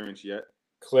the experience yet.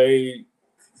 Klay,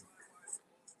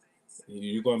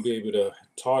 you're going to be able to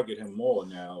target him more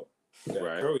now that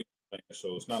Curry playing,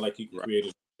 so it's not like he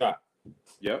created a shot.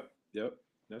 Yep,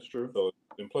 that's true. So,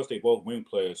 and plus they both wing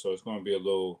players, so it's going to be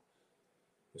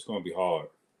it's going to be hard.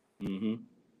 Mm-hmm.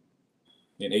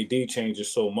 And AD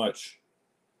changes so much.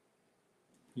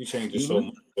 He changes so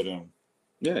much for them.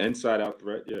 Yeah, inside out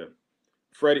threat. Yeah.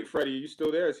 Freddie, are you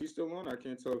still there? Is he still on? I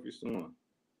can't tell if you're still on.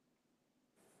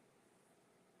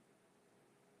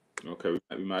 Okay,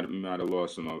 we might have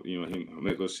lost him.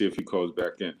 Let's see if he calls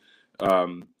back in.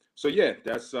 So yeah,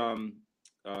 that's so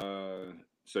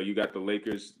you got the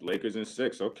Lakers in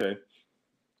 6. Okay.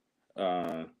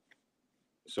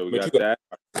 So we got that.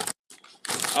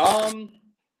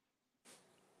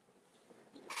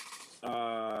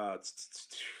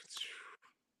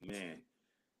 Man.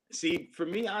 See, for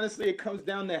me, honestly, it comes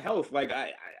down to health. Like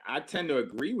I tend to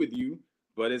agree with you,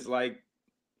 but it's like,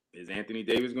 is Anthony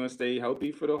Davis going to stay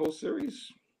healthy for the whole series?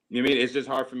 I mean, it's just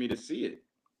hard for me to see it,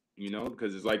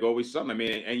 because it's like always something. I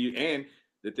mean, and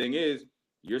the thing is,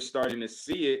 you're starting to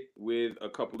see it with a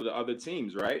couple of the other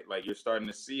teams, right? Like you're starting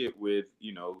to see it with,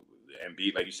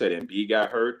 Embiid, like you said, Embiid got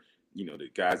hurt. The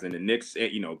guys in the Knicks,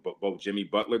 both Jimmy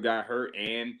Butler got hurt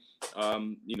and,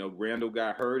 Randall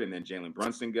got hurt, and then Jalen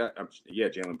Brunson got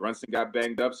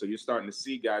banged up. So you're starting to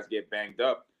see guys get banged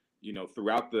up,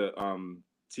 throughout the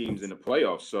teams in the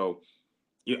playoffs. So,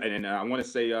 and I want to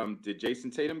say, did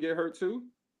Jason Tatum get hurt too?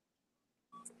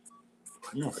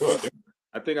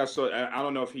 I think I saw. I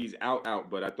don't know if he's out,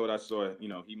 but I thought I saw.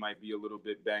 He might be a little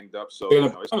bit banged up. So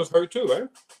Brown is hurt too, right?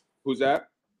 Who's that?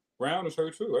 Brown is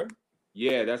hurt too, right?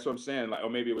 Yeah, that's what I'm saying. Like, or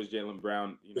maybe it was Jaylen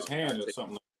Brown. His hand or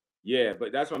something. Yeah,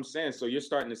 but that's what I'm saying. So you're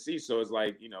starting to see. So it's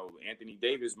like, Anthony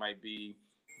Davis might be,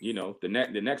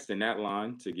 the next in that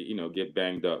line to get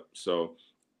banged up. So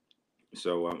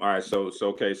all right. So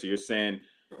okay. So you're saying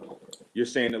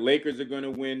the Lakers are going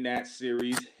to win that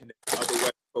series. And the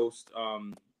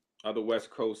other West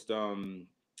Coast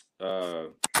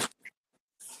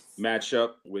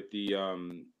matchup with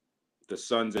the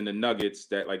Suns and the Nuggets.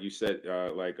 That, like you said,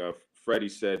 Freddie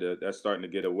said, that's starting to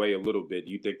get away a little bit.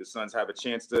 Do you think the Suns have a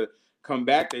chance to come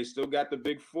back? They still got the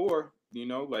big four, do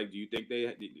you think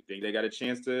they got a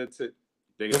chance to think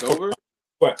it's over?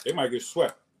 What? They might get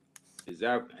swept.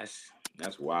 That's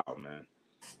wild, man.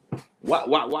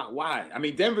 Why? I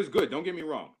mean, Denver's good. Don't get me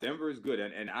wrong. Denver is good.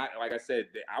 And I, like I said,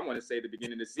 I want to say at the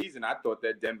beginning of the season, I thought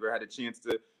that Denver had a chance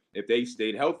to, if they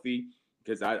stayed healthy,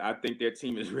 because I think their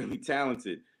team is really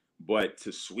talented. But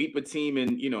to sweep a team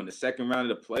in, in the second round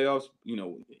of the playoffs,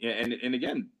 and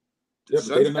again, they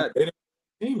didn't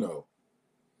team though.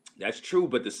 That's true,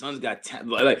 but the Suns got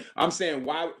like I'm saying,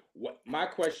 why? My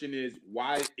question is,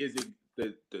 why is it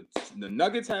the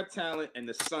Nuggets have talent and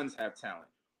the Suns have talent.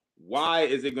 Why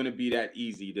is it going to be that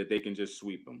easy that they can just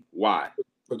sweep them? Why?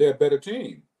 But they're a better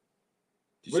team.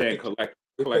 You're saying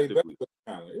collectively.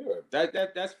 Yeah.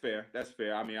 That's fair. That's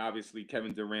fair. I mean, obviously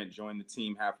Kevin Durant joined the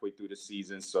team halfway through the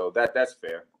season, so that's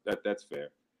fair. That's fair.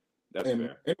 That's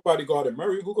fair. Anybody guarded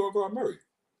Murray? Who gonna guard Murray?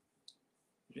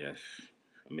 Yeah.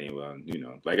 I mean, well,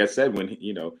 like I said, when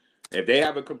if they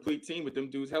have a complete team with them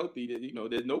dudes healthy,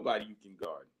 there's nobody you can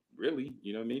guard. Really,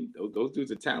 you know what I mean? Those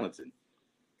dudes are talented.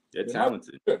 They're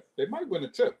talented. They might win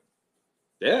a chip.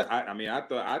 Yeah, I mean, I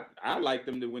thought I liked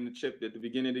them to win the chip at the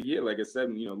beginning of the year. Like I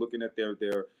said, looking at their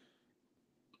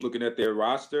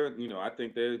roster, I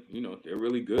think they're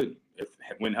really good.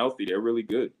 When healthy, they're really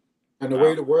good. And the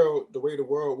way the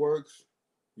world works,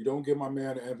 you don't give my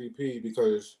man an MVP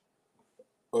because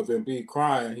of Embiid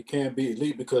crying. He can't be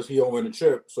elite because he don't win a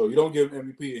chip. So you don't give him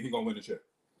MVP and he gonna win a chip.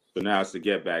 So now it's to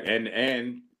get back.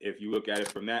 And if you look at it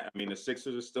from that, I mean, the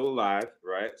Sixers are still alive,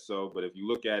 right? So, but if you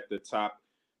look at the top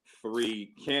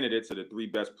 3 candidates or the 3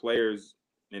 best players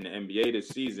in the NBA this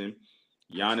season,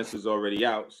 Giannis is already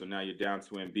out. So now you're down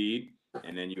to Embiid,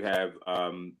 and then you have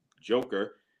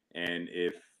Joker. And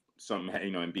if something,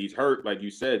 Embiid's hurt, like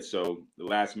you said, so the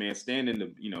last man standing,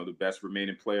 the best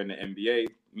remaining player in the NBA,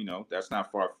 that's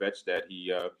not far-fetched that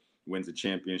he wins a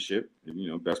championship,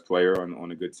 best player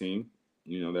on a good team.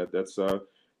 That's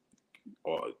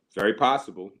very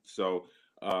possible. So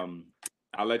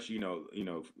I'll let you know.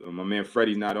 My man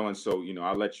Freddie's not on, so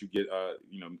I'll let you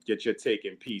get your take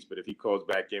in peace. But if he calls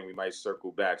back in, we might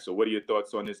circle back. So, what are your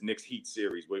thoughts on this Knicks Heat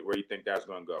series? Where do you think that's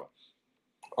going to go?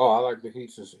 Oh, I like the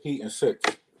Heat in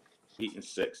 6. Heat in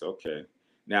 6. Okay.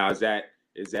 Now, is that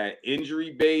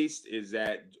injury based? Is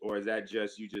that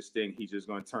just you just think he's just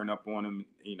going to turn up on him,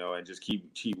 and just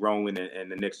keep rolling,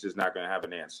 and the Knicks is not going to have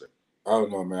an answer? I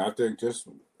don't know, man. I think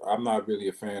I'm not really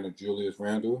a fan of Julius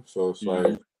Randle, so it's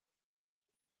like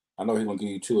I know he's gonna give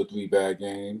you 2 or 3 bad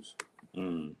games.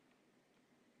 I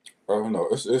don't know.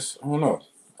 I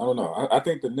don't know. I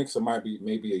think the Knicks might be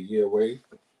maybe a year away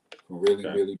from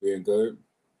really being good.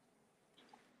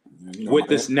 And, with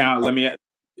this now, let me.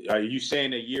 Are you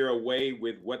saying a year away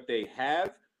with what they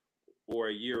have, or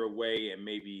a year away and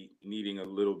maybe needing a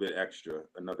little bit extra,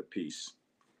 another piece?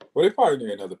 Well, they probably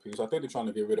need another piece. I think they're trying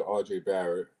to get rid of R.J.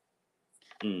 Barrett.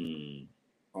 I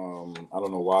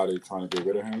don't know why they're trying to get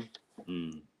rid of him.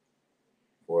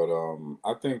 But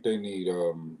I think they need. I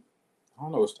don't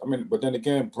know. But then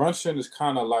again, Brunson is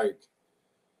kind of like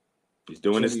he's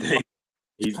doing his thing.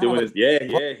 He's doing his.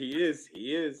 Yeah, he is.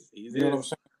 You know what I'm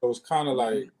saying? So it's kind of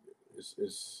like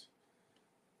it's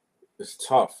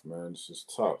tough, man. It's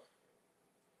just tough.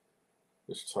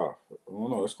 It's tough. I don't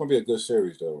know. It's gonna be a good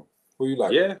series, though. Who you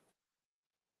like? Yeah.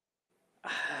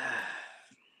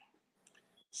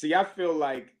 See, I feel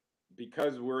like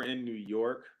because we're in New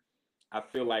York, I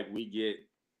feel like we get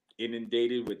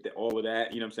inundated with all of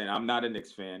that. You know what I'm saying? I'm not a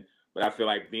Knicks fan, but I feel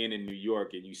like being in New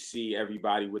York and you see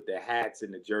everybody with the hats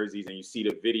and the jerseys and you see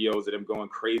the videos of them going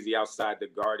crazy outside the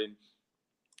Garden.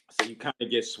 So you kind of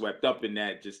get swept up in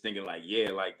that, just thinking like, yeah,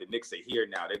 like the Knicks are here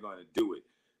now. They're going to do it,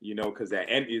 because that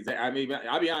end is,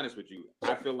 I'll be honest with you.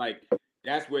 I feel like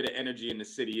that's where the energy in the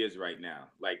city is right now.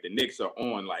 Like the Knicks are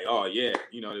on like, oh yeah,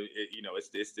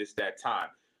 it's that time.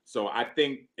 So I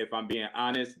think if I'm being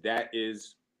honest, that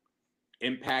is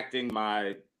impacting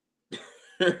my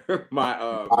my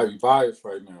bias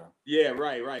right now. Yeah,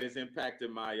 right. It's impacting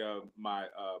my my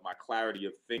clarity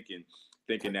of thinking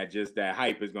that just that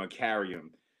hype is going to carry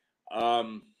him.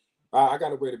 I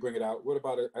got a way to bring it out. What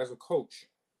about it as a coach?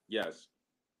 Yes.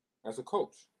 As a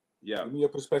coach. Yeah. Give me your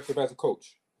perspective as a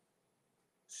coach.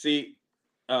 See,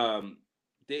 I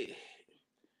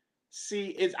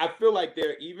feel like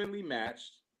they're evenly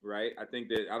matched, right? I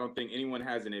don't think anyone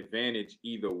has an advantage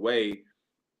either way.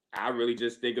 I really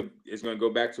just think it's going to go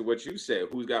back to what you said.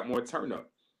 Who's got more turn up?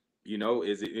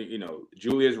 Is it,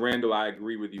 Julius Randle, I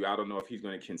agree with you. I don't know if he's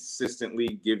going to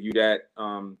consistently give you that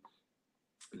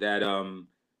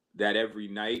every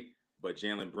night, but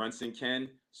Jalen Brunson can.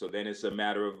 So then it's a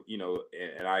matter of,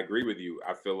 and I agree with you.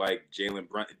 I feel like Jalen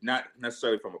Brunson, not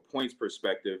necessarily from a points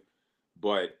perspective,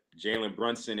 but Jalen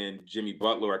Brunson and Jimmy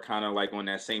Butler are kind of like on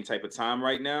that same type of time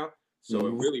right now. So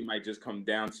it really might just come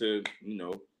down to,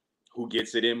 who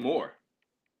gets it in more.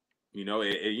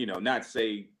 Not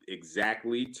say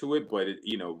exactly to it, but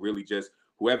really just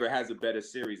whoever has a better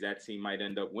series, that team might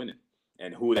end up winning.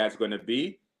 And who that's going to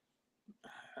be,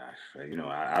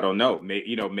 I don't know.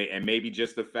 And maybe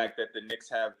just the fact that the Knicks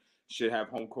should have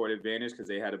home court advantage because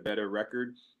they had a better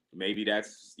record. maybe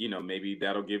that's, maybe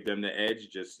that'll give them the edge,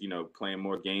 just, playing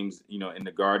more games, in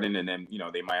the Garden, and then,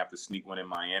 they might have to sneak one in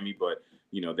Miami, but,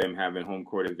 them having home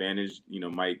court advantage,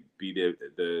 might be the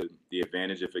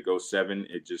advantage. If it goes 7,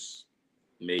 it just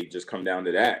may just come down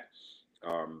to that.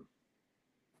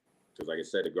 Because like I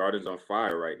said, the Garden's on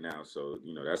fire right now. So,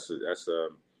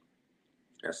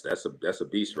 that's a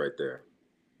beast right there.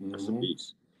 Mm-hmm. That's a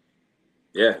beast.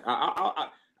 Yeah.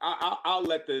 I'll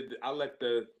let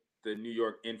the New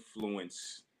York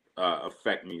influence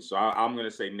affect me. So I'm going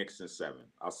to say Knicks in 7.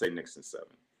 I'll say Knicks in 7.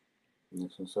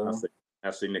 Knicks in 7?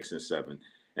 I'll say Knicks in 7.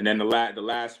 And then the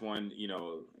last one,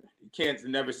 you can't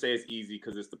never say it's easy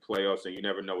because it's the playoffs and you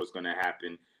never know what's going to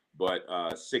happen. But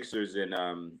Sixers and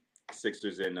the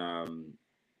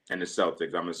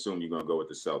Celtics. I'm assuming you're going to go with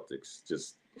the Celtics.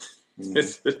 Just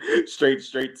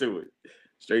straight to it.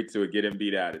 Straight to it. Get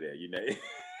Embiid out of there. You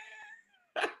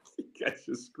got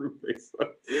your screw face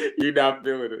up. You're not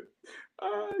feeling it.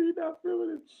 You're not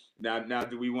feeling it. Now,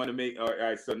 do we want to make? All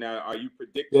right. So now, are you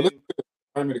predicting?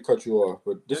 I'm going to cut you off,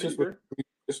 but this is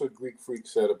what Greek Freak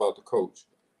said about the coach,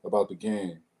 about the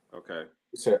game. Okay.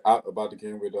 He said about the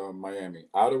game with Miami.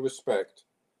 Out of respect,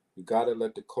 you got to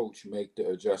let the coach make the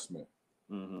adjustment.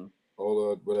 Mm-hmm.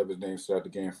 All whatever his name said at the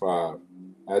game 5.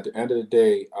 At the end of the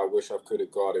day, I wish I could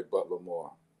have guarded Butler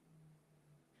more.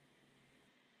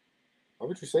 Why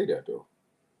would you say that, though?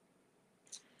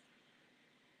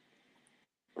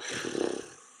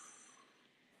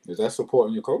 Is that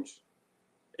supporting your coach?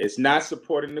 It's not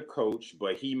supporting the coach,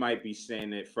 but he might be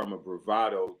saying it from a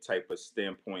bravado type of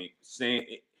standpoint.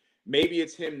 Maybe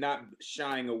it's him not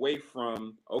shying away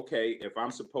from, okay, if I'm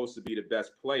supposed to be the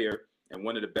best player and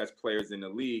one of the best players in the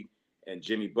league and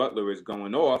Jimmy Butler is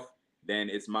going off, then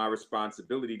it's my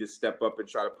responsibility to step up and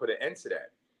try to put an end to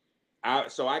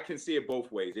that. So I can see it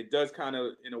both ways. It does kind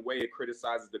of, in a way, it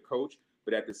criticizes the coach,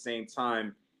 but at the same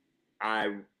time,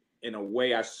 in a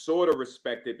way, I sort of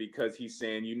respect it because he's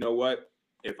saying, you know what?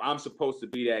 If I'm supposed to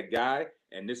be that guy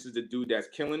and this is the dude that's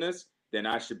killing us, then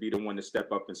I should be the one to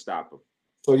step up and stop him.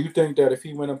 So you think that if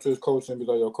he went up to his coach and be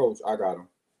like, yo, coach, I got him.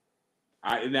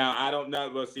 I don't know.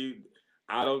 Well, see,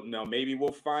 I don't know. Maybe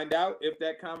we'll find out if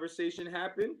that conversation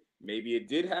happened. Maybe it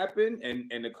did happen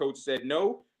and the coach said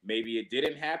no. Maybe it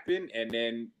didn't happen. And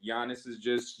then Giannis is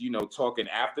just, talking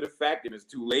after the fact and it's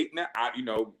too late now. I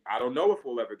don't know if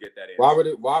we'll ever get that answer.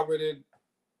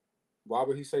 Why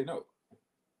would he say no?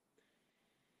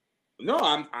 No,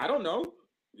 I don't know.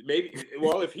 Maybe.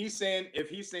 Well, if he's saying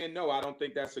no, I don't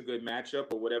think that's a good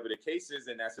matchup or whatever the case is,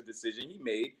 and that's a decision he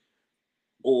made.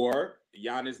 Or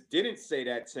Giannis didn't say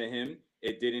that to him.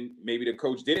 It didn't. Maybe the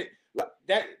coach didn't.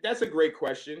 That's a great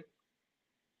question.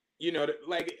 And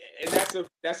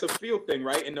that's a field thing,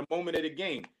 right? In the moment of the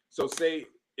game. So say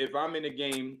if I'm in a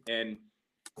game and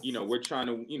we're trying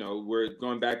to, we're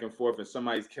going back and forth and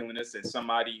somebody's killing us and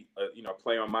somebody,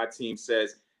 player on my team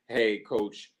says, hey,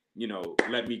 coach,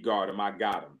 let me guard him. I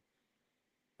got him.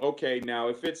 Okay, now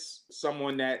if it's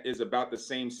someone that is about the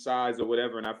same size or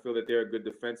whatever, and I feel that they're a good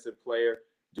defensive player,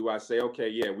 do I say, okay,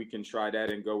 yeah, we can try that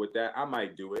and go with that? I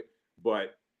might do it.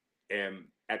 But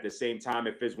at the same time,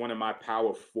 if it's one of my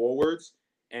power forwards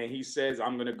and he says,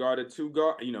 I'm going to guard a 2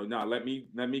 guard, no, let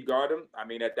me guard him. I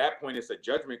mean, at that point, it's a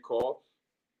judgment call.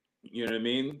 You know what I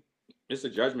mean? It's a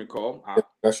judgment call.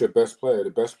 That's your best player. The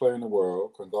best player in the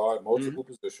world can guard multiple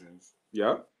positions.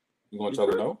 Yeah. You want to tell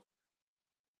him no?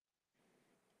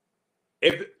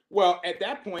 At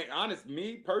that point,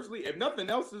 me personally, if nothing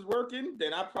else is working,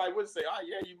 then I probably would say, oh,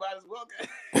 yeah, you might as well.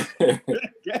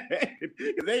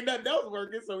 Because ain't nothing else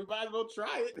working, so we might as well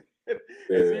try it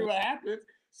and see what happens.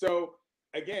 So,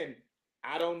 again,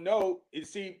 I don't know. You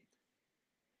see,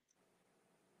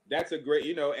 that's a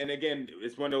great, and again,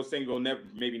 it's one of those things we'll never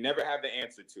have the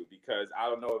answer to because I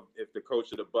don't know if the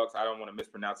coach of the Bucks, I don't want to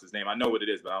mispronounce his name. I know what it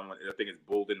is, but I think it's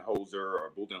Budenholzer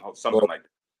or Budenholzer, something like that.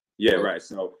 Yeah, right.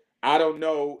 So I don't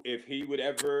know if he would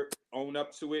ever own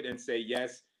up to it and say,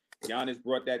 yes, Giannis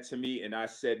brought that to me and I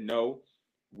said no.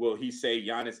 Will he say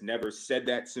Giannis never said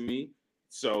that to me?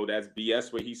 So that's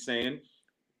BS what he's saying.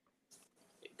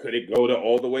 Could it go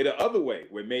all the way the other way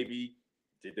where maybe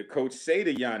did the coach say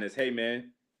to Giannis, hey,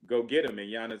 man, go get him? And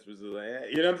Giannis was like, hey,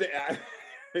 you know what I'm saying?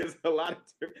 There's a lot of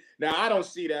different. Now, I don't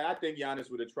see that. I think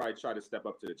Giannis would have tried to step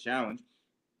up to the challenge.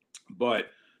 But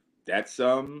that's, I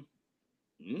don't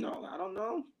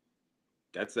know.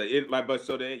 That's but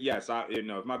so then, yes,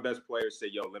 if my best players say,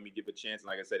 yo, let me give a chance. And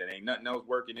like I said, it ain't nothing else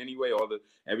working anyway.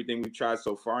 Everything we've tried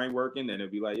so far ain't working. Then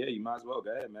it'd be like, yeah, you might as well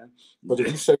go ahead, man. But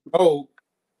if you say no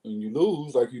and you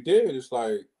lose like you did, it's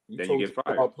like then you get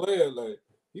fired. Our player, like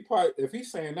he probably, if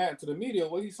he's saying that to the media,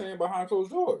 what he's saying behind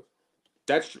closed doors.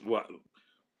 That's what.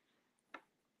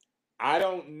 I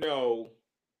don't know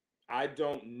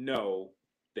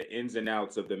the ins and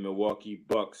outs of the Milwaukee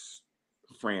Bucks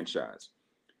franchise.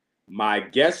 My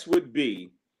guess would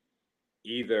be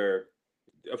either,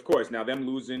 of course, now them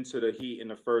losing to the Heat in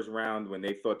the first round when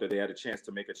they thought that they had a chance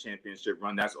to make a championship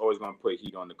run, that's always going to put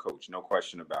heat on the coach. No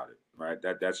question about it, right?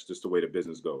 That's just the way the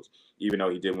business goes, even though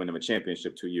he did win them a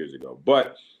championship 2 years ago.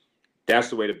 But that's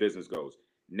the way the business goes.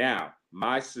 Now,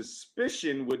 my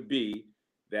suspicion would be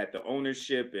that the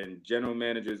ownership and general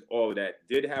managers, all of that,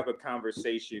 did have a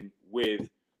conversation with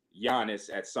Giannis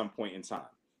at some point in time.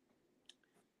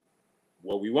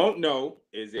 What we won't know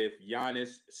is if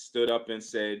Giannis stood up and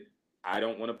said, I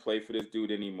don't want to play for this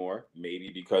dude anymore,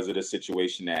 maybe because of the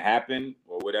situation that happened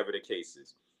or whatever the case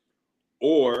is.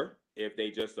 Or if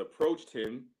they just approached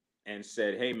him and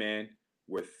said, hey, man,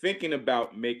 we're thinking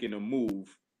about making a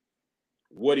move.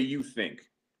 What do you think?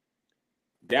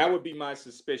 That would be my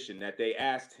suspicion, that they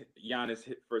asked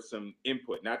Giannis for some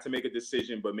input, not to make a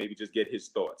decision, but maybe just get his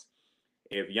thoughts.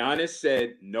 If Giannis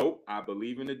said, nope, I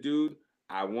believe in the dude,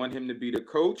 I want him to be the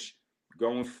coach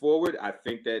going forward, I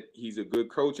think that he's a good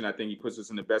coach, and I think he puts us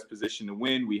in the best position to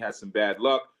win. We had some bad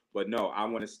luck, but no, I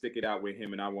want to stick it out with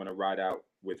him, and I want to ride out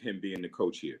with him being the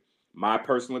coach here. My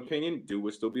personal opinion, dude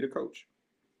would still be the coach.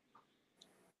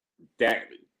 That,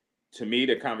 to me,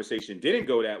 the conversation didn't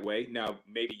go that way. Now,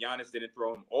 maybe Giannis didn't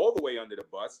throw him all the way under the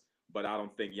bus, but I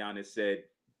don't think Giannis said,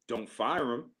 don't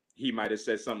fire him. He might have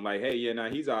said something like, hey, yeah,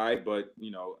 he's all right, but,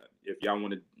 if y'all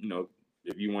want to,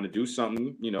 if you want to do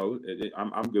something,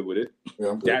 I'm good with it. Yeah,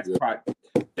 I'm good,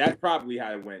 that's probably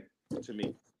how it went to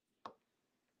me.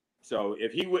 So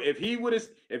if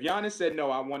Giannis said, no,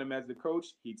 I want him as the coach,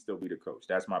 he'd still be the coach.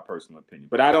 That's my personal opinion.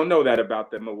 But I don't know that about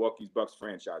the Milwaukee Bucks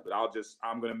franchise, but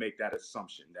I'm going to make that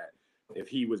assumption that if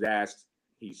he was asked,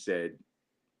 he said,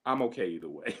 I'm okay either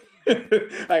way.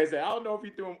 Like I said, I don't know if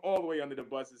he threw him all the way under the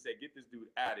bus and said, get this dude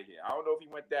out of here. I don't know if he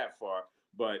went that far,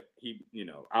 but he,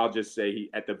 I'll just say he,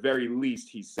 at the very least,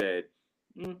 he said,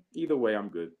 either way, I'm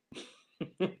good.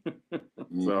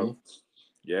 So,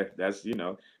 yeah, that's,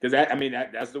 because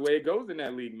that's the way it goes in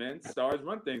that league, man. Stars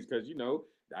run things because,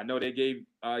 I know they gave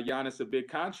Giannis a big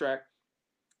contract.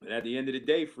 But at the end of the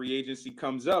day, free agency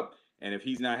comes up. And if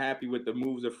he's not happy with the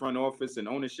moves the front office and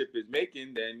ownership is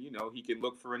making, then, he can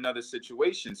look for another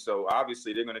situation. So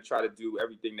obviously they're going to try to do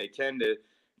everything they can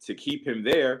to keep him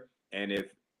there. And if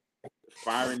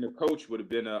firing the coach would have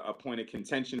been a point of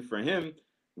contention for him,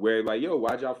 where like, yo,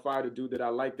 why'd y'all fire the dude that I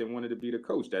liked and wanted to be the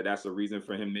coach? That's a reason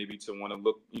for him maybe to want to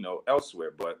look,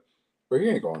 elsewhere. But he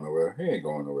ain't going nowhere. He ain't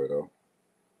going nowhere, though.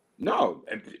 No.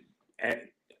 And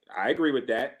I agree with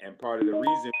that. And part of the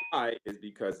reason why is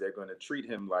because they're going to treat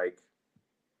him like,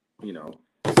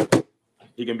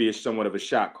 he can be somewhat of a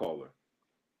shot caller.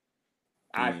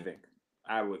 I think.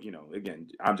 I would, again,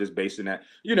 I'm just basing that,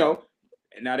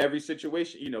 not every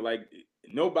situation, like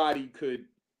nobody could,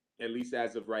 at least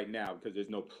as of right now, because there's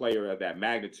no player of that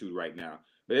magnitude right now,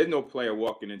 but there's no player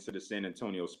walking into the San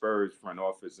Antonio Spurs front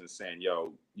office and saying,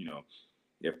 yo,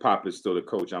 if Pop is still the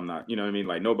coach, I'm not,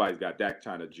 like nobody's got that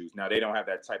kind of juice. Now they don't have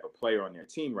that type of player on their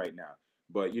team right now,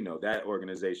 but that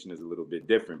organization is a little bit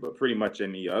different, but pretty much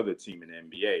any other team in the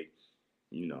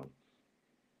NBA,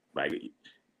 like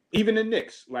even the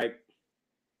Knicks, like,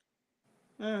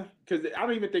 because I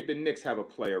don't even think the Knicks have a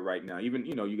player right now. Even,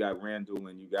 you got Randall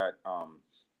and you got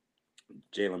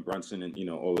Jalen Brunson and,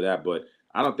 all of that, but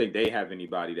I don't think they have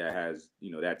anybody that has,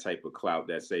 that type of clout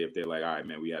that say if they're like, all right,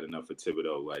 man, we had enough of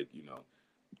Thibodeau, like,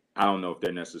 I don't know if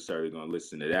they're necessarily going to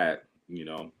listen to that,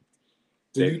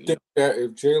 Do you think that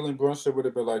if Jalen Brunson would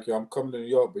have been like, yo, I'm coming to New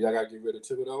York, but y'all got to get rid of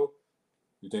Thibodeau,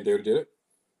 you think they would have did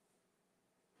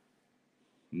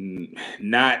it?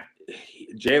 Not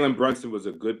Jalen Brunson was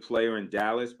a good player in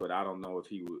Dallas, but I don't know if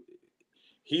he would.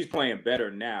 He's playing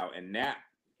better now, and that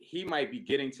he might be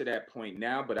getting to that point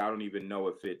now, but I don't even know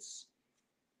if it's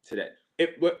to that.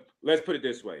 Let's put it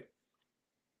this way: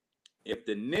 if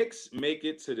the Knicks make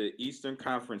it to the Eastern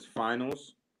Conference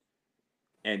Finals,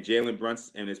 and Jalen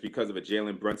Brunson, and it's because of a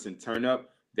Jalen Brunson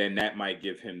turn-up, then that might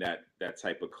give him that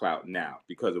type of clout now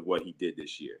because of what he did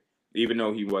this year. Even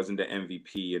though he wasn't the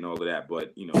MVP and all of that,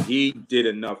 but he did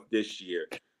enough this year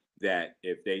that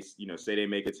if they, say they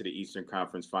make it to the Eastern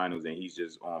Conference Finals and he's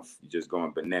just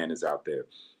going bananas out there,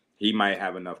 he might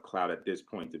have enough clout at this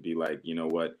point to be like, you know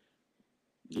what,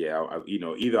 yeah,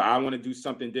 either I want to do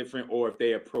something different, or if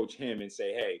they approach him and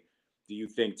say, hey, do you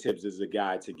think Tibbs is a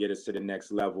guy to get us to the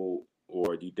next level,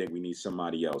 or do you think we need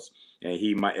somebody else? And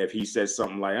he might, if he says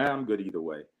something like, I'm good either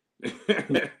way.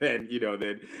 then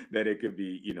then it could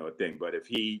be a thing. But if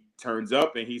he turns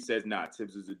up and he says, nah,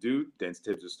 Tibbs is a dude, then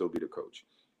Tibbs will still be the coach.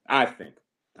 I think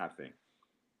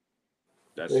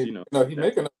That's he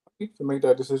make enough money to make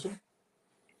that decision.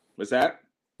 What's that?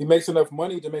 He makes enough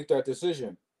money to make that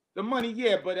decision. The money,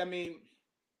 yeah, but I mean,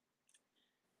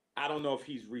 I don't know if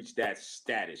he's reached that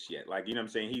status yet. Like, you know what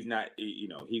I'm saying? He's not,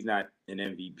 he's not an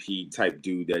MVP type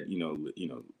dude that,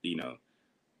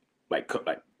 like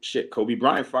shit, Kobe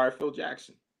Bryant fired Phil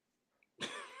Jackson.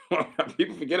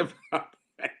 People forget about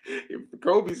that.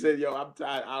 Kobe said, "Yo, I'm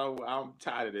tired. I'm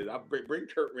tired of this. I'll bring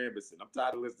Kurt Rambison. I'm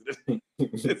tired of listening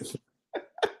to this."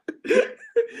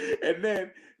 And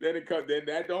then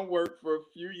that don't work for a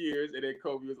few years, and then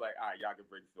Kobe was like, "All right, y'all can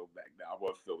bring Phil back now. I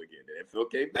want Phil again." And then Phil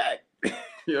came back.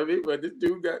 You know what I mean? But this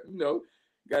dude got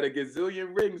a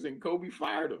gazillion rings, and Kobe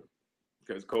fired him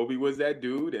because Kobe was that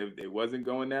dude. It wasn't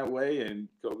going that way, and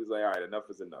Kobe's like, "All right, enough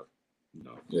is enough."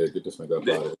 Yeah, get this nigga up out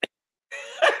of here.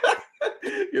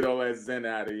 Get all that Zen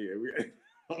out of here.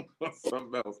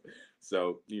 Something else.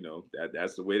 So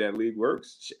that's the way that league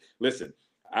works. Listen.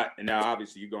 Now,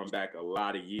 obviously, you're going back a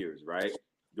lot of years, right?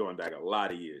 Going back a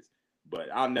lot of years. But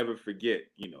I'll never forget,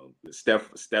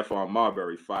 Stephon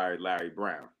Marbury fired Larry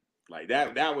Brown. Like,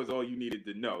 that was all you needed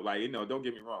to know. Like, don't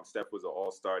get me wrong. Steph was an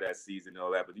all-star that season and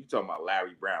all that. But you talking about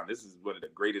Larry Brown. This is one of the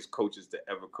greatest coaches to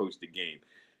ever coach the game.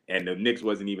 And the Knicks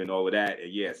wasn't even all of that.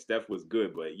 And, yeah, Steph was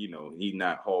good, but, he's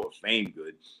not Hall of Fame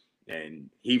good. And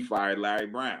he fired Larry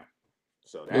Brown.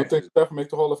 So you think Steph make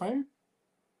the Hall of Fame?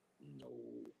 No.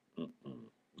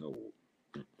 No.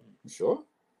 You sure?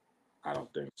 I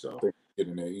don't think so. I think he's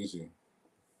getting there easy.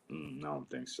 I don't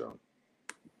think so.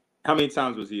 How many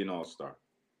times was he an all-star?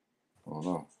 I don't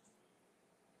know.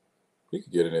 He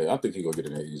could get in there. I think he's going to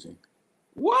get in there easy.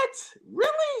 What?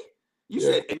 Really? You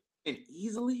said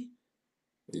easily?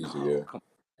 Easy, yeah. Come on,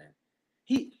 man.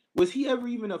 Was he ever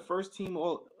even a first team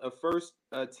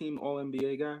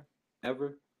All-NBA guy?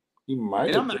 Ever? He might.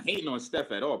 And I'm not hating on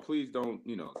Steph at all. Please don't,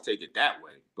 take it that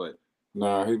way. But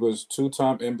nah, he was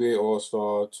 2-time NBA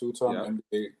All-Star, 2-time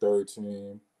NBA third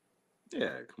team.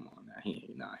 Yeah, come on now. He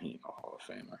ain't no Hall of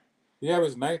Famer. He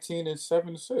averaged 19 and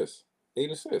 7 assists,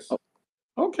 8 assists.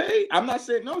 Okay, I'm not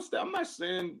saying I'm not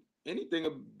saying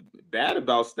anything bad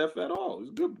about Steph at all. He's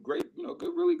a good, great,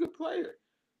 really good player.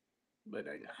 But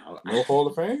no Hall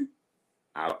of Fame?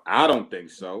 I don't think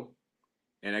so.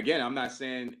 And again, I'm not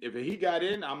saying if he got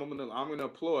in, I'm gonna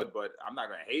applaud, but I'm not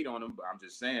gonna hate on him. But I'm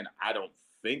just saying I don't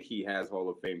think he has Hall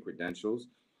of Fame credentials.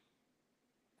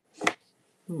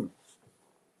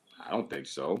 I don't think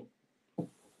so.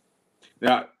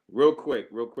 Now, real quick.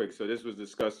 So this was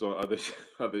discussed on other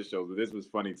shows, but this was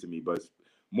funny to me, but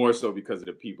more so because of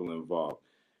the people involved.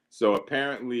 So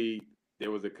apparently there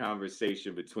was a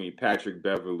conversation between Patrick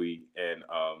Beverley and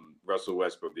Russell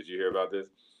Westbrook. Did you hear about this?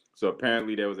 So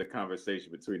apparently there was a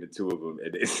conversation between the two of them,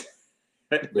 and if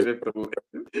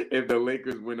the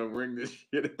Lakers win a ring this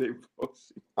year, they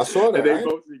both. I saw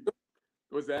that.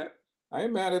 What's that? I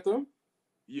ain't mad at them.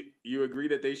 You agree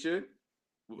that they should?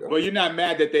 Yeah. Well, you're not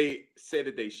mad that they said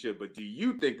that they should, but do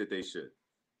you think that they should?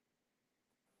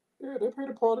 Yeah, they played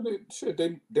a part of it. Shit,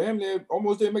 they damn near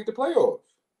almost didn't make the playoffs.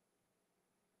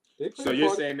 So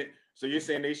you're saying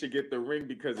they should get the ring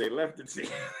because they left the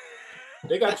team?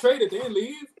 They got traded. They didn't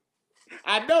leave.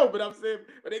 I know, but I'm saying,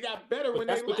 but they got better when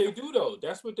that's what they do, though.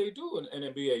 That's what they do in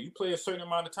NBA. You play a certain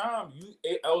amount of time, you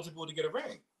eligible to get a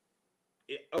ring.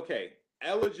 Okay,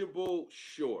 eligible,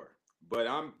 sure, but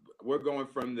we're going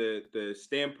from the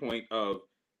standpoint of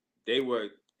they were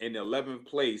in the 11th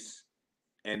place,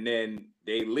 and then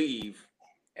they leave,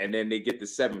 and then they get the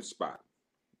 7th spot.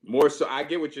 More so, I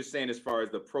get what you're saying as far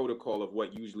as the protocol of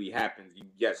what usually happens.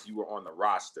 Yes, you were on the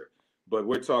roster, but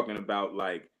we're talking about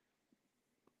like.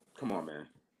 Come on, man.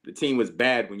 The team was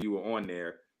bad when you were on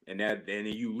there, and then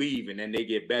you leave, and then they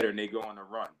get better, and they go on a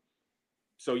run.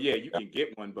 So, yeah, you can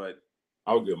get one, but...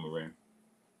 I'll give them a ring.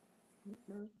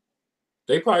 Okay.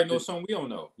 They probably know something we don't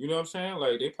know. You know what I'm saying?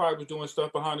 Like, they probably was doing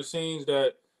stuff behind the scenes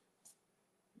that,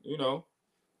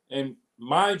 and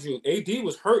mind you, AD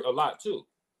was hurt a lot, too.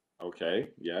 Okay,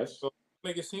 yes. So,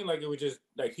 make it seem like it was just,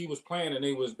 like, he was playing and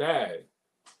it was bad.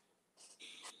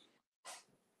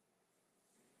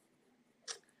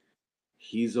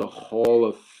 He's a Hall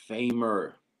of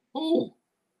Famer. Who?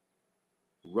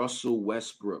 Russell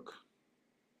Westbrook.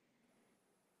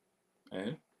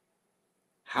 And?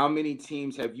 How many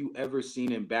teams have you ever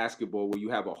seen in basketball where you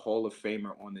have a Hall of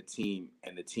Famer on the team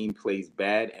and the team plays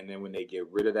bad, and then when they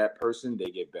get rid of that person, they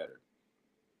get better?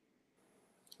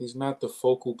 He's not the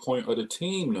focal point of the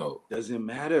team, though. Doesn't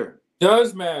matter.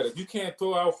 Does matter. You can't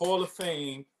throw out Hall of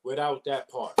Fame without that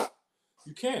part.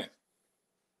 You can't.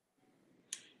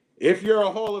 If you're a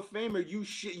Hall of Famer, you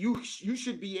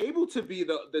should be able to be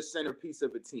the centerpiece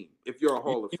of a team. If you're a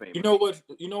Hall of Famer, you know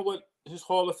what his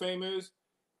Hall of Fame is?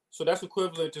 So that's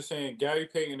equivalent to saying Gary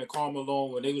Payton and Karl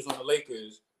Malone when they was on the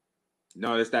Lakers.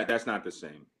 No, that's not the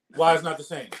same. Why it's not the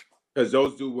same? Because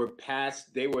those dudes were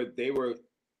past. They were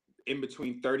in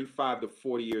between 35 to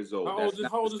 40 years old. How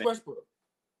old is Westbrook?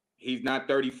 He's not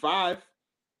 35.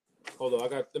 Hold on,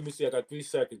 let me see. I got 3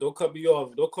 seconds. Don't cut me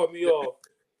off.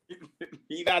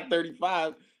 He's not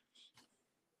 35.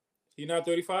 He not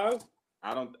 35?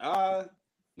 I don't.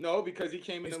 No, because he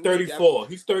came in. He's 34.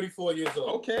 He's 34 years old.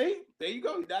 Okay, there you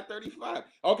go. He's not 35.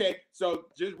 Okay, so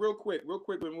just real quick,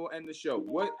 when we'll end the show.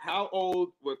 How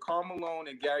old were Karl Malone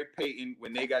and Gary Payton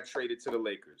when they got traded to the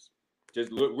Lakers?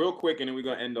 Just look real quick, and then we're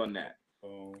gonna end on that.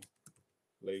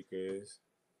 Lakers.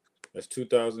 That's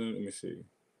 2000. Let me see.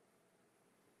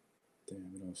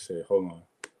 Damn, we don't say. Hold on.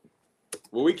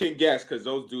 Well, we can guess because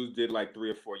those dudes did like 3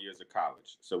 or 4 years of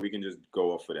college, so we can just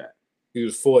go off of that. He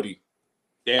was 40.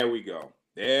 There we go.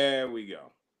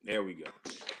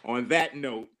 On that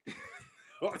note,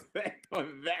 Let's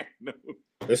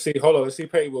see. Hold on. Let's see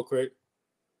Payton real quick.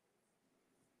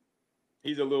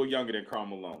 He's a little younger than Karl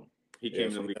Malone. He came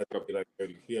to the league. Like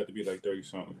 30. He had to be like 30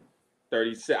 something.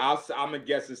 37. I'm gonna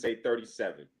guess and say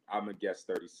 37. I'm gonna guess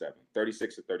 37.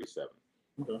 36 or 37.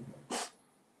 Okay.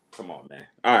 Come on, man.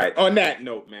 All right. On that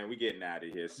note, man, we getting out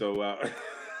of here. So,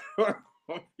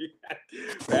 on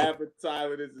behalf of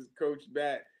Tyler, this is Coach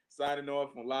Matt signing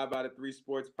off on Live Out of 3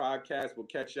 Sports Podcast. We'll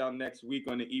catch y'all next week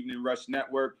on the Evening Rush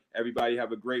Network. Everybody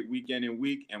have a great weekend and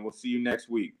week, and we'll see you next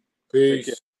week.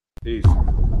 Peace. Peace.